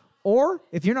system? Or,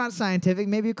 if you're not scientific,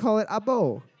 maybe you call it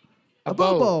ABO. A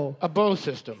Bobo. bow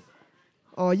system.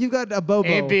 Oh, you got a bobo.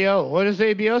 ABO. What does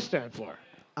ABO stand for?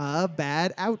 A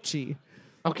bad ouchie.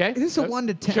 Okay. Is this a 1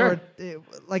 to 10? Sure. Or,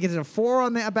 like, is it a 4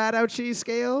 on the bad ouchie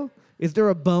scale? Is there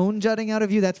a bone jutting out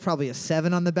of you? That's probably a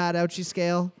 7 on the bad ouchie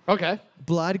scale. Okay.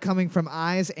 Blood coming from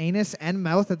eyes, anus, and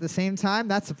mouth at the same time?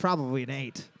 That's probably an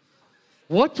 8.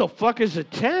 What the fuck is a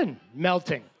 10?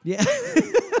 Melting. Yeah.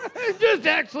 Just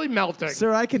actually melting.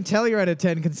 Sir, I can tell you're at a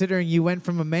 10 considering you went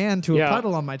from a man to a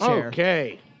puddle on my chair.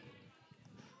 Okay.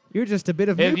 You're just a bit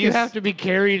of If mucus. you have to be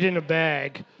carried in a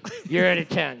bag, you're at a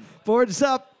 10. Boards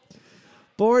up.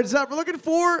 Boards up. We're looking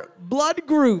for blood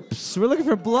groups. We're looking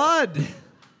for blood.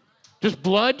 Just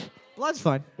blood? Blood's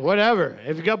fine. Whatever.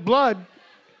 If you got blood.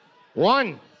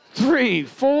 1, 3,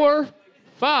 4,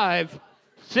 5,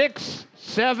 6,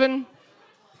 7,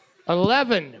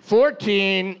 11,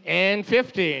 14, and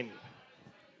 15.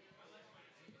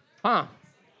 Huh.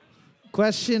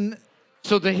 Question.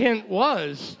 So the hint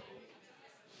was,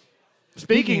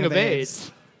 speaking of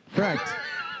AIDS. Correct.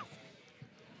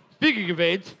 Speaking of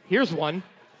AIDS, here's one.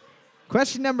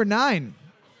 Question number 9.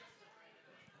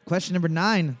 Question number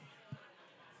 9.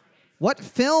 What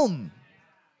film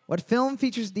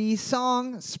features the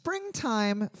song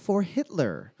Springtime for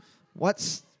Hitler? What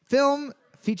film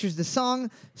features the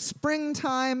song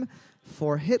Springtime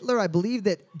for Hitler? I believe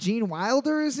that Gene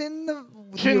Wilder is in the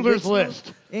Schindler's original-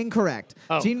 List. Incorrect.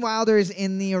 Oh. Gene Wilder is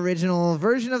in the original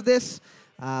version of this.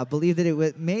 Believe that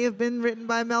it may have been written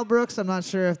by Mel Brooks. I'm not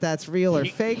sure if that's real or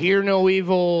fake. Hear no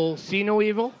evil, see no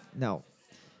evil? No.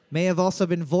 May have also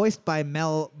been voiced by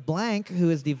Mel Blanc, who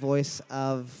is the voice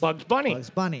of Bugs Bunny. Bugs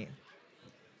Bunny.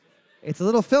 It's a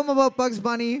little film about Bugs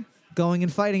Bunny going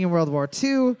and fighting in World War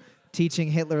II, teaching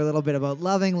Hitler a little bit about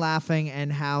loving, laughing,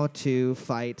 and how to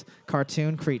fight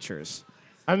cartoon creatures.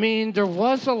 I mean, there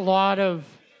was a lot of,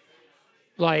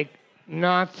 like,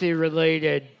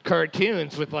 Nazi-related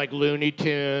cartoons with, like, Looney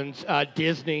Tunes,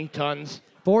 Disney, tons.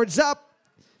 Boards up.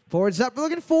 Boards up. We're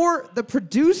looking for the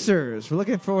producers. We're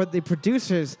looking for the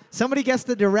producers. Somebody guessed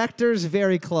the directors.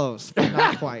 Very close, but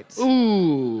not quite.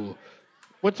 Ooh.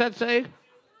 What's that say?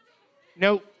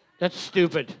 Nope. That's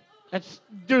stupid.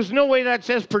 There's no way that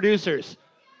says producers.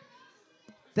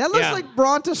 That looks Yeah. like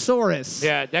Brontosaurus.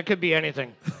 Yeah, that could be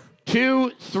anything.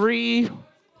 2, 3.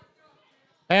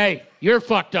 Hey, you're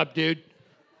fucked up, dude.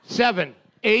 7,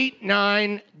 8,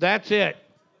 9. That's it.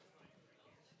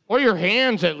 Or your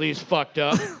hand's at least fucked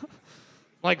up.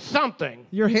 Like something.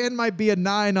 Your hand might be a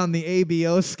 9 on the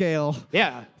ABO scale.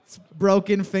 Yeah.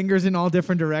 Broken fingers in all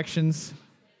different directions.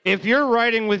 If you're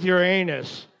writing with your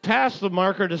anus, pass the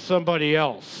marker to somebody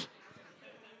else.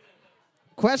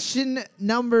 Question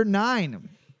number 9.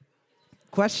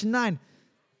 Question 9.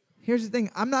 Here's the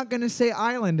thing. I'm not going to say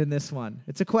island in this one.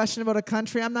 It's a question about a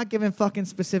country. I'm not giving fucking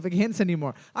specific hints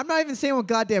anymore. I'm not even saying what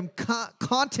goddamn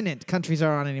continent countries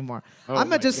are on anymore. Oh I'm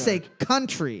my going to just say God.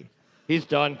 country. He's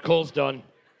done. Cole's done.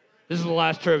 This is the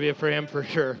last trivia for him for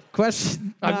sure.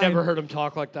 Question 9. I've never heard him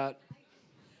talk like that.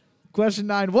 Question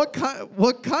 9.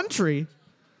 What country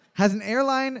has an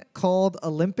airline called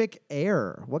Olympic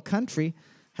Air? What country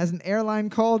has an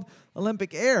airline called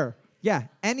Olympic Air? Yeah,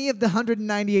 any of the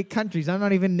 198 countries. I'm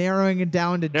not even narrowing it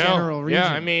down to general region.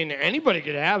 Yeah, I mean, anybody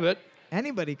could have it.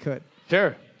 Anybody could.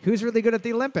 Sure. Who's really good at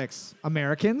the Olympics?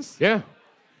 Americans. Yeah.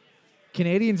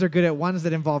 Canadians are good at ones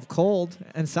that involve cold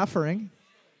and suffering.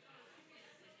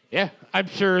 Yeah. I'm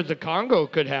sure the Congo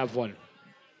could have one.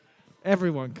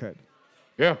 Everyone could.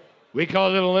 Yeah. We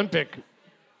call it Olympic.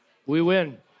 We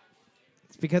win.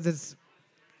 It's because it's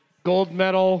Gold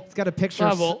medal. got a picture.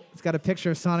 Level. It's got a picture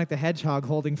of Sonic the Hedgehog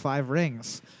holding 5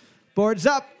 rings. Boards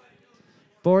up.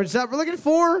 Boards up. We're looking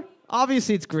for.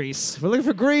 Obviously, it's Greece. We're looking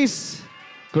for Greece.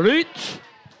 Great.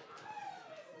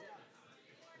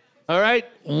 All right.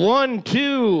 1,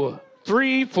 2,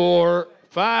 3, 4,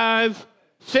 5,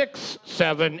 6,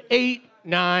 7, 8,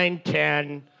 9,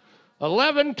 10,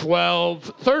 11, 12,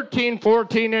 13,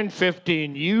 14, and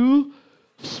 15. You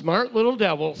smart little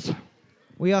devils.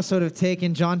 We also would have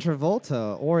taken John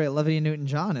Travolta or Olivia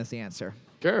Newton-John as the answer.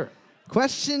 Sure.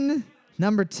 Question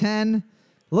number 10.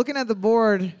 Looking at the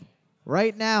board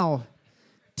right now,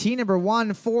 team number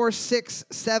 1, 4, 6,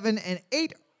 7, and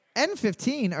 8, and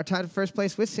 15 are tied for first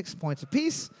place with 6 points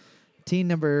apiece. Team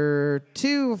number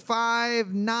 2,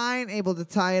 5, 9 able to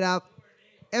tie it up.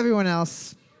 Everyone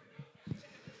else,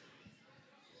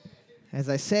 as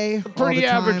I say, all Pretty the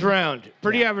time, average round.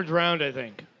 Pretty Yeah. average round, I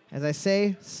think. As I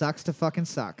say, sucks to fucking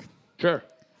suck. Sure.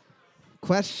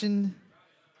 Question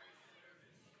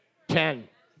 10.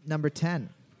 number 10.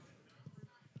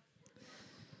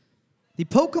 The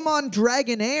Pokemon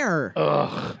Dragonair.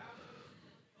 Ugh.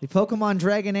 The Pokemon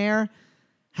Dragonair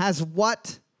has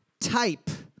what type?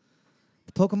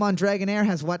 The Pokemon Dragonair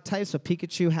has what type? So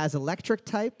Pikachu has electric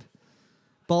type.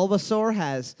 Bulbasaur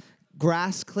has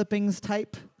grass clippings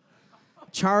type.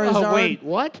 Charizard, Oh, wait,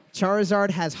 what? Charizard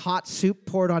has hot soup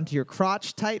poured onto your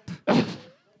crotch type.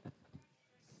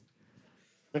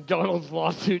 McDonald's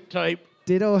lawsuit type.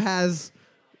 Ditto has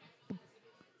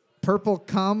purple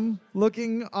cum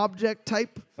looking object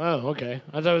type. Oh, okay.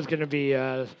 I thought it was going to be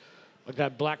like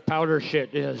that black powder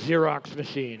shit in a Xerox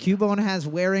machine. Cubone has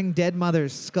wearing dead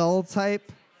mother's skull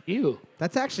type. Ew.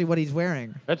 That's actually what he's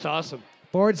wearing. That's awesome.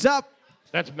 Boards up.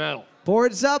 That's metal.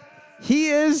 Boards up.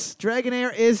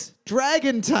 Dragonair is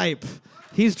dragon type.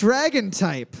 He's dragon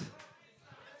type.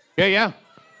 Yeah.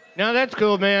 No, that's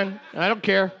cool, man. I don't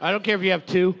care. I don't care if you have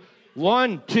 2.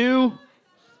 1, 2,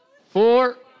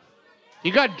 4.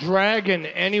 You got dragon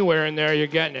anywhere in there, you're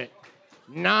getting it.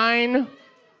 9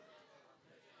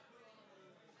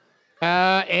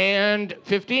 and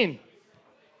 15.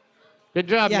 Good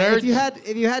job, Yeah, nerds.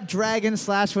 if you had dragon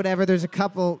 / whatever, there's a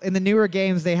couple in the newer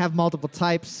games. They have multiple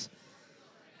types.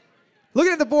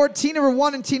 Looking at the board, team number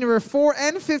 1 and team number 4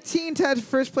 and 15 tied for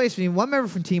first place. We need 1 member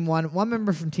from team 1, 1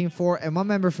 member from team 4, and 1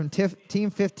 member from team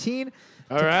 15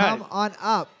 All to right. come on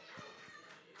up.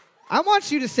 I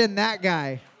want you to send that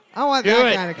guy. I want Do that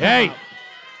it. guy to come Hey, up.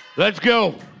 let's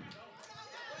go.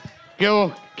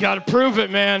 Go. Gotta prove it,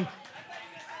 man.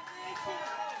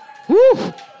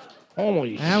 Woo!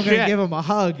 Holy And I'm shit. gonna give him a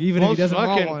hug, even if he Most doesn't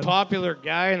want fucking one. popular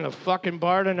guy in the fucking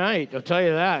bar tonight. I'll tell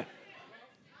you that.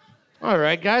 All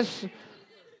right, guys.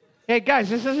 Hey, guys,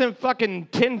 this isn't fucking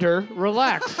Tinder.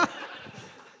 Relax. All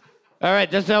right,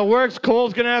 that's how it works.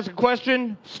 Cole's gonna ask a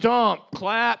question. Stomp,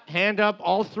 clap, hand up,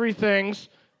 all 3 things.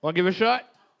 Want to give it a shot?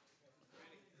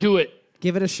 Do it.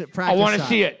 Give it a I practice want to shot.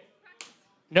 see it.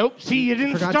 Nope. See, you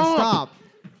didn't Forgot stomp. to stop.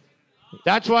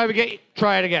 That's why we get.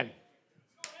 Try it again.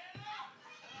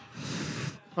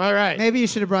 All right. Maybe you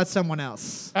should have brought someone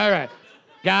else. All right,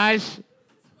 guys.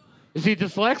 Is he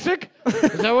dyslexic?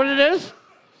 Is that what it is?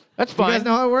 That's You fine. guys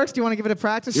know how it works? Do you want to give it a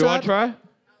practice You shot? want to try?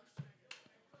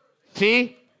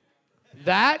 See?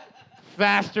 That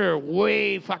faster,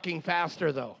 way fucking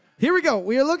faster, though. Here we go.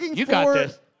 We are looking You for... got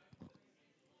this.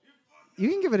 You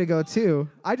can give it a go, too.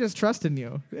 I just trust in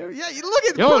you. Yeah, you look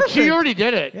at No, perfect. she already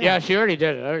did it. Yeah. Yeah, she already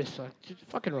did it. I already saw. Just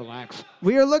fucking relax.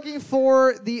 We are looking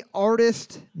for the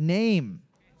artist name.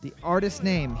 The artist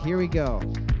name. Here we go.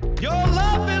 Your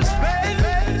love is fake,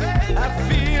 I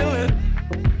feel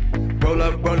it. Roll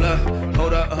up, hold up,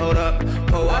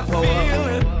 pull up,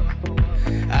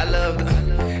 I love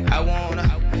the, I wanna,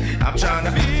 I'm trying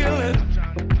to feel it.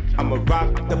 I'ma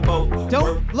rock the boat.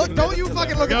 Don't you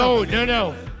fucking look at No, them.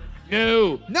 no.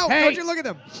 No, Hey, don't you look at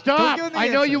them. Don't Stop. give them the I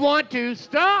know answer. you want to.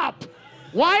 Stop.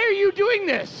 Why are you doing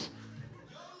this?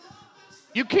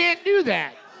 You can't do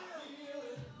that.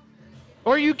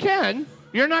 Or you can.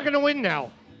 You're not going to win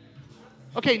now.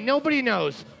 Okay, nobody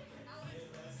knows.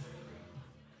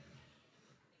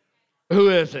 Who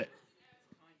is it?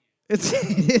 It's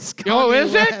Kanye Oh,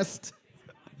 is it? West.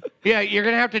 Yeah, you're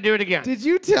going to have to do it again. Did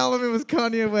you tell him it was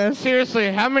Kanye West?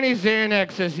 Seriously, how many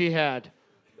Xanax has he had?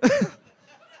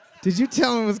 Did you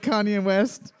tell him it was Kanye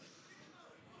West?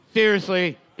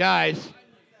 Seriously, guys.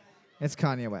 It's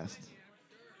Kanye West.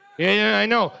 Yeah, I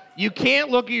know. You can't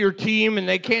look at your team and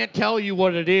they can't tell you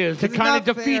what it is. It It's kind not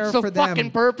of defeats fair the for them,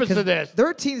 fucking purpose 'cause of this.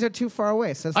 Their teams are too far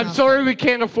away. So it's I'm not sorry fair. we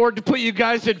can't afford to put you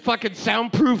guys in fucking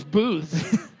soundproof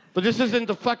booths. But this isn't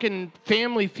the fucking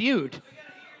Family Feud.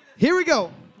 Here we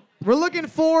go. We're looking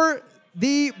for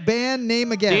the band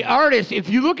name again. The artist, if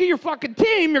you look at your fucking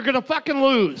team, you're gonna fucking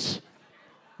lose.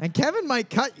 And Kevin might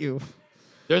cut you.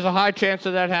 There's a high chance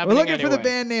of that We're happening looking for the anyway.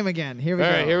 band name again. Here we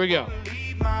All go. right, here we go.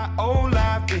 Leave my old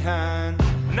life behind.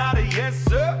 Not a yes,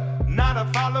 sir, not a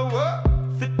follower.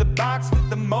 Fit the box, fit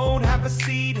the mold, have a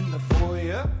seat in the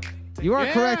foyer. You are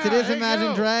Yeah, correct. It is there you Imagine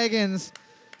go. Dragons.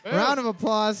 Yeah. Round of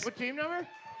applause. What team number?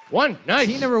 1. Nice.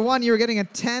 Team number 1, you are getting a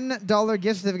 $10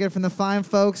 gift certificate from the fine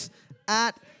folks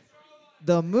at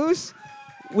the Moose.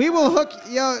 We will hook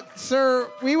you, sir.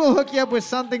 We will hook you up with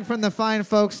something from the fine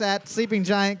folks at Sleeping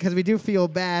Giant because we do feel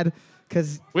bad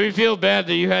because We feel bad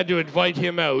that you had to invite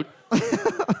him out.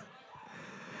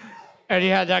 And he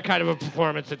had that kind of a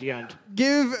performance at the end.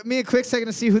 give me a quick second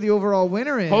to see who the overall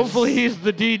winner is. Hopefully he's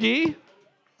the DD.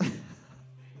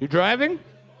 You driving?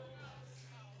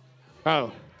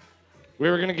 Oh. We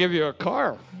were going to give you a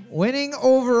car. Winning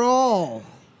overall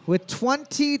with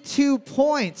 22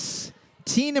 points.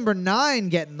 Team number 9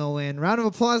 getting the win. Round of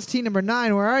applause, team number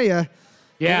 9. Where are you?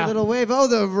 Yeah. A little wave. Oh,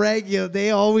 the regular. They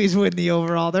always win the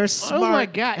overall. They're smart my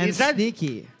God, and is that-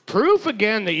 sneaky. Proof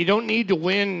again that you don't need to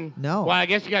win. No. Well, I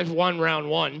guess you guys won round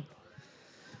 1.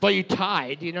 But you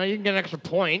tied. You know, you can get an extra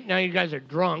point. Now you guys are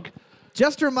drunk.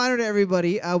 Just a reminder to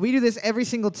everybody, we do this every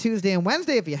single Tuesday and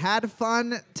Wednesday. If you had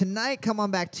fun tonight, come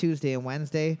on back Tuesday and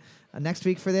Wednesday. Next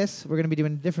week for this, we're going to be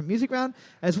doing a different music round.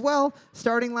 As well,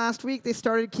 starting last week, they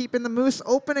started keeping the Moose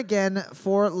open again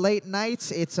for late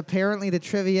nights. It's apparently the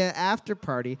trivia after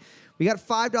party. We got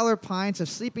 $5 pints of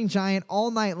Sleeping Giant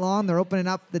all night long. They're opening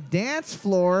up the dance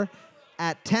floor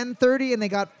at 10:30, and they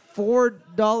got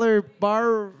 $4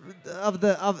 bar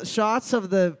of shots of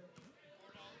the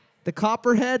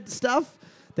Copperhead stuff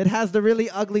that has the really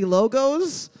ugly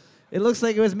logos. It looks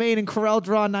like it was made in Corel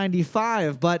Draw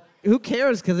 95, but who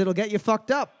cares because it'll get you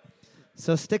fucked up.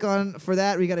 So stick on for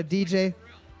that. We got a DJ.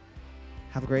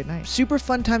 Have a great night. Super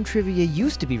Fun Time Trivia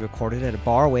used to be recorded at a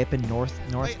bar way up in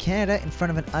North Canada in front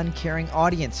of an uncaring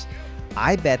audience.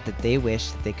 I bet that they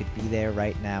wish that they could be there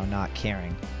right now not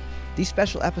caring. These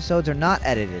special episodes are not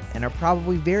edited and are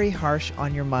probably very harsh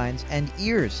on your minds and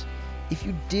ears. If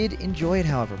you did enjoy it,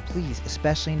 however, please,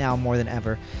 especially now more than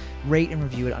ever, rate and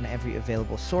review it on every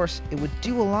available source. It would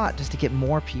do a lot just to get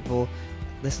more people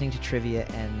listening to trivia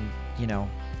and, you know,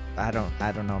 I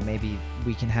don't know, maybe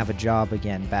we can have a job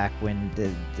again back when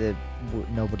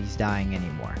nobody's dying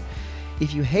anymore.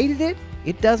 If you hated it,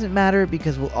 it doesn't matter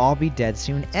because we'll all be dead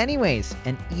soon anyways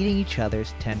and eating each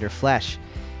other's tender flesh.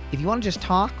 If you want to just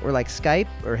talk or like Skype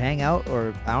or hang out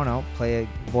or, I don't know, play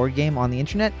a board game on the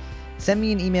internet, send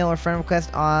me an email or friend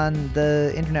request on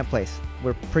the internet place.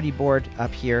 We're pretty bored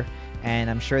up here, and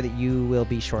I'm sure that you will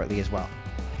be shortly as well.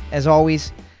 As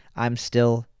always, I'm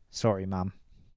still sorry, Mom.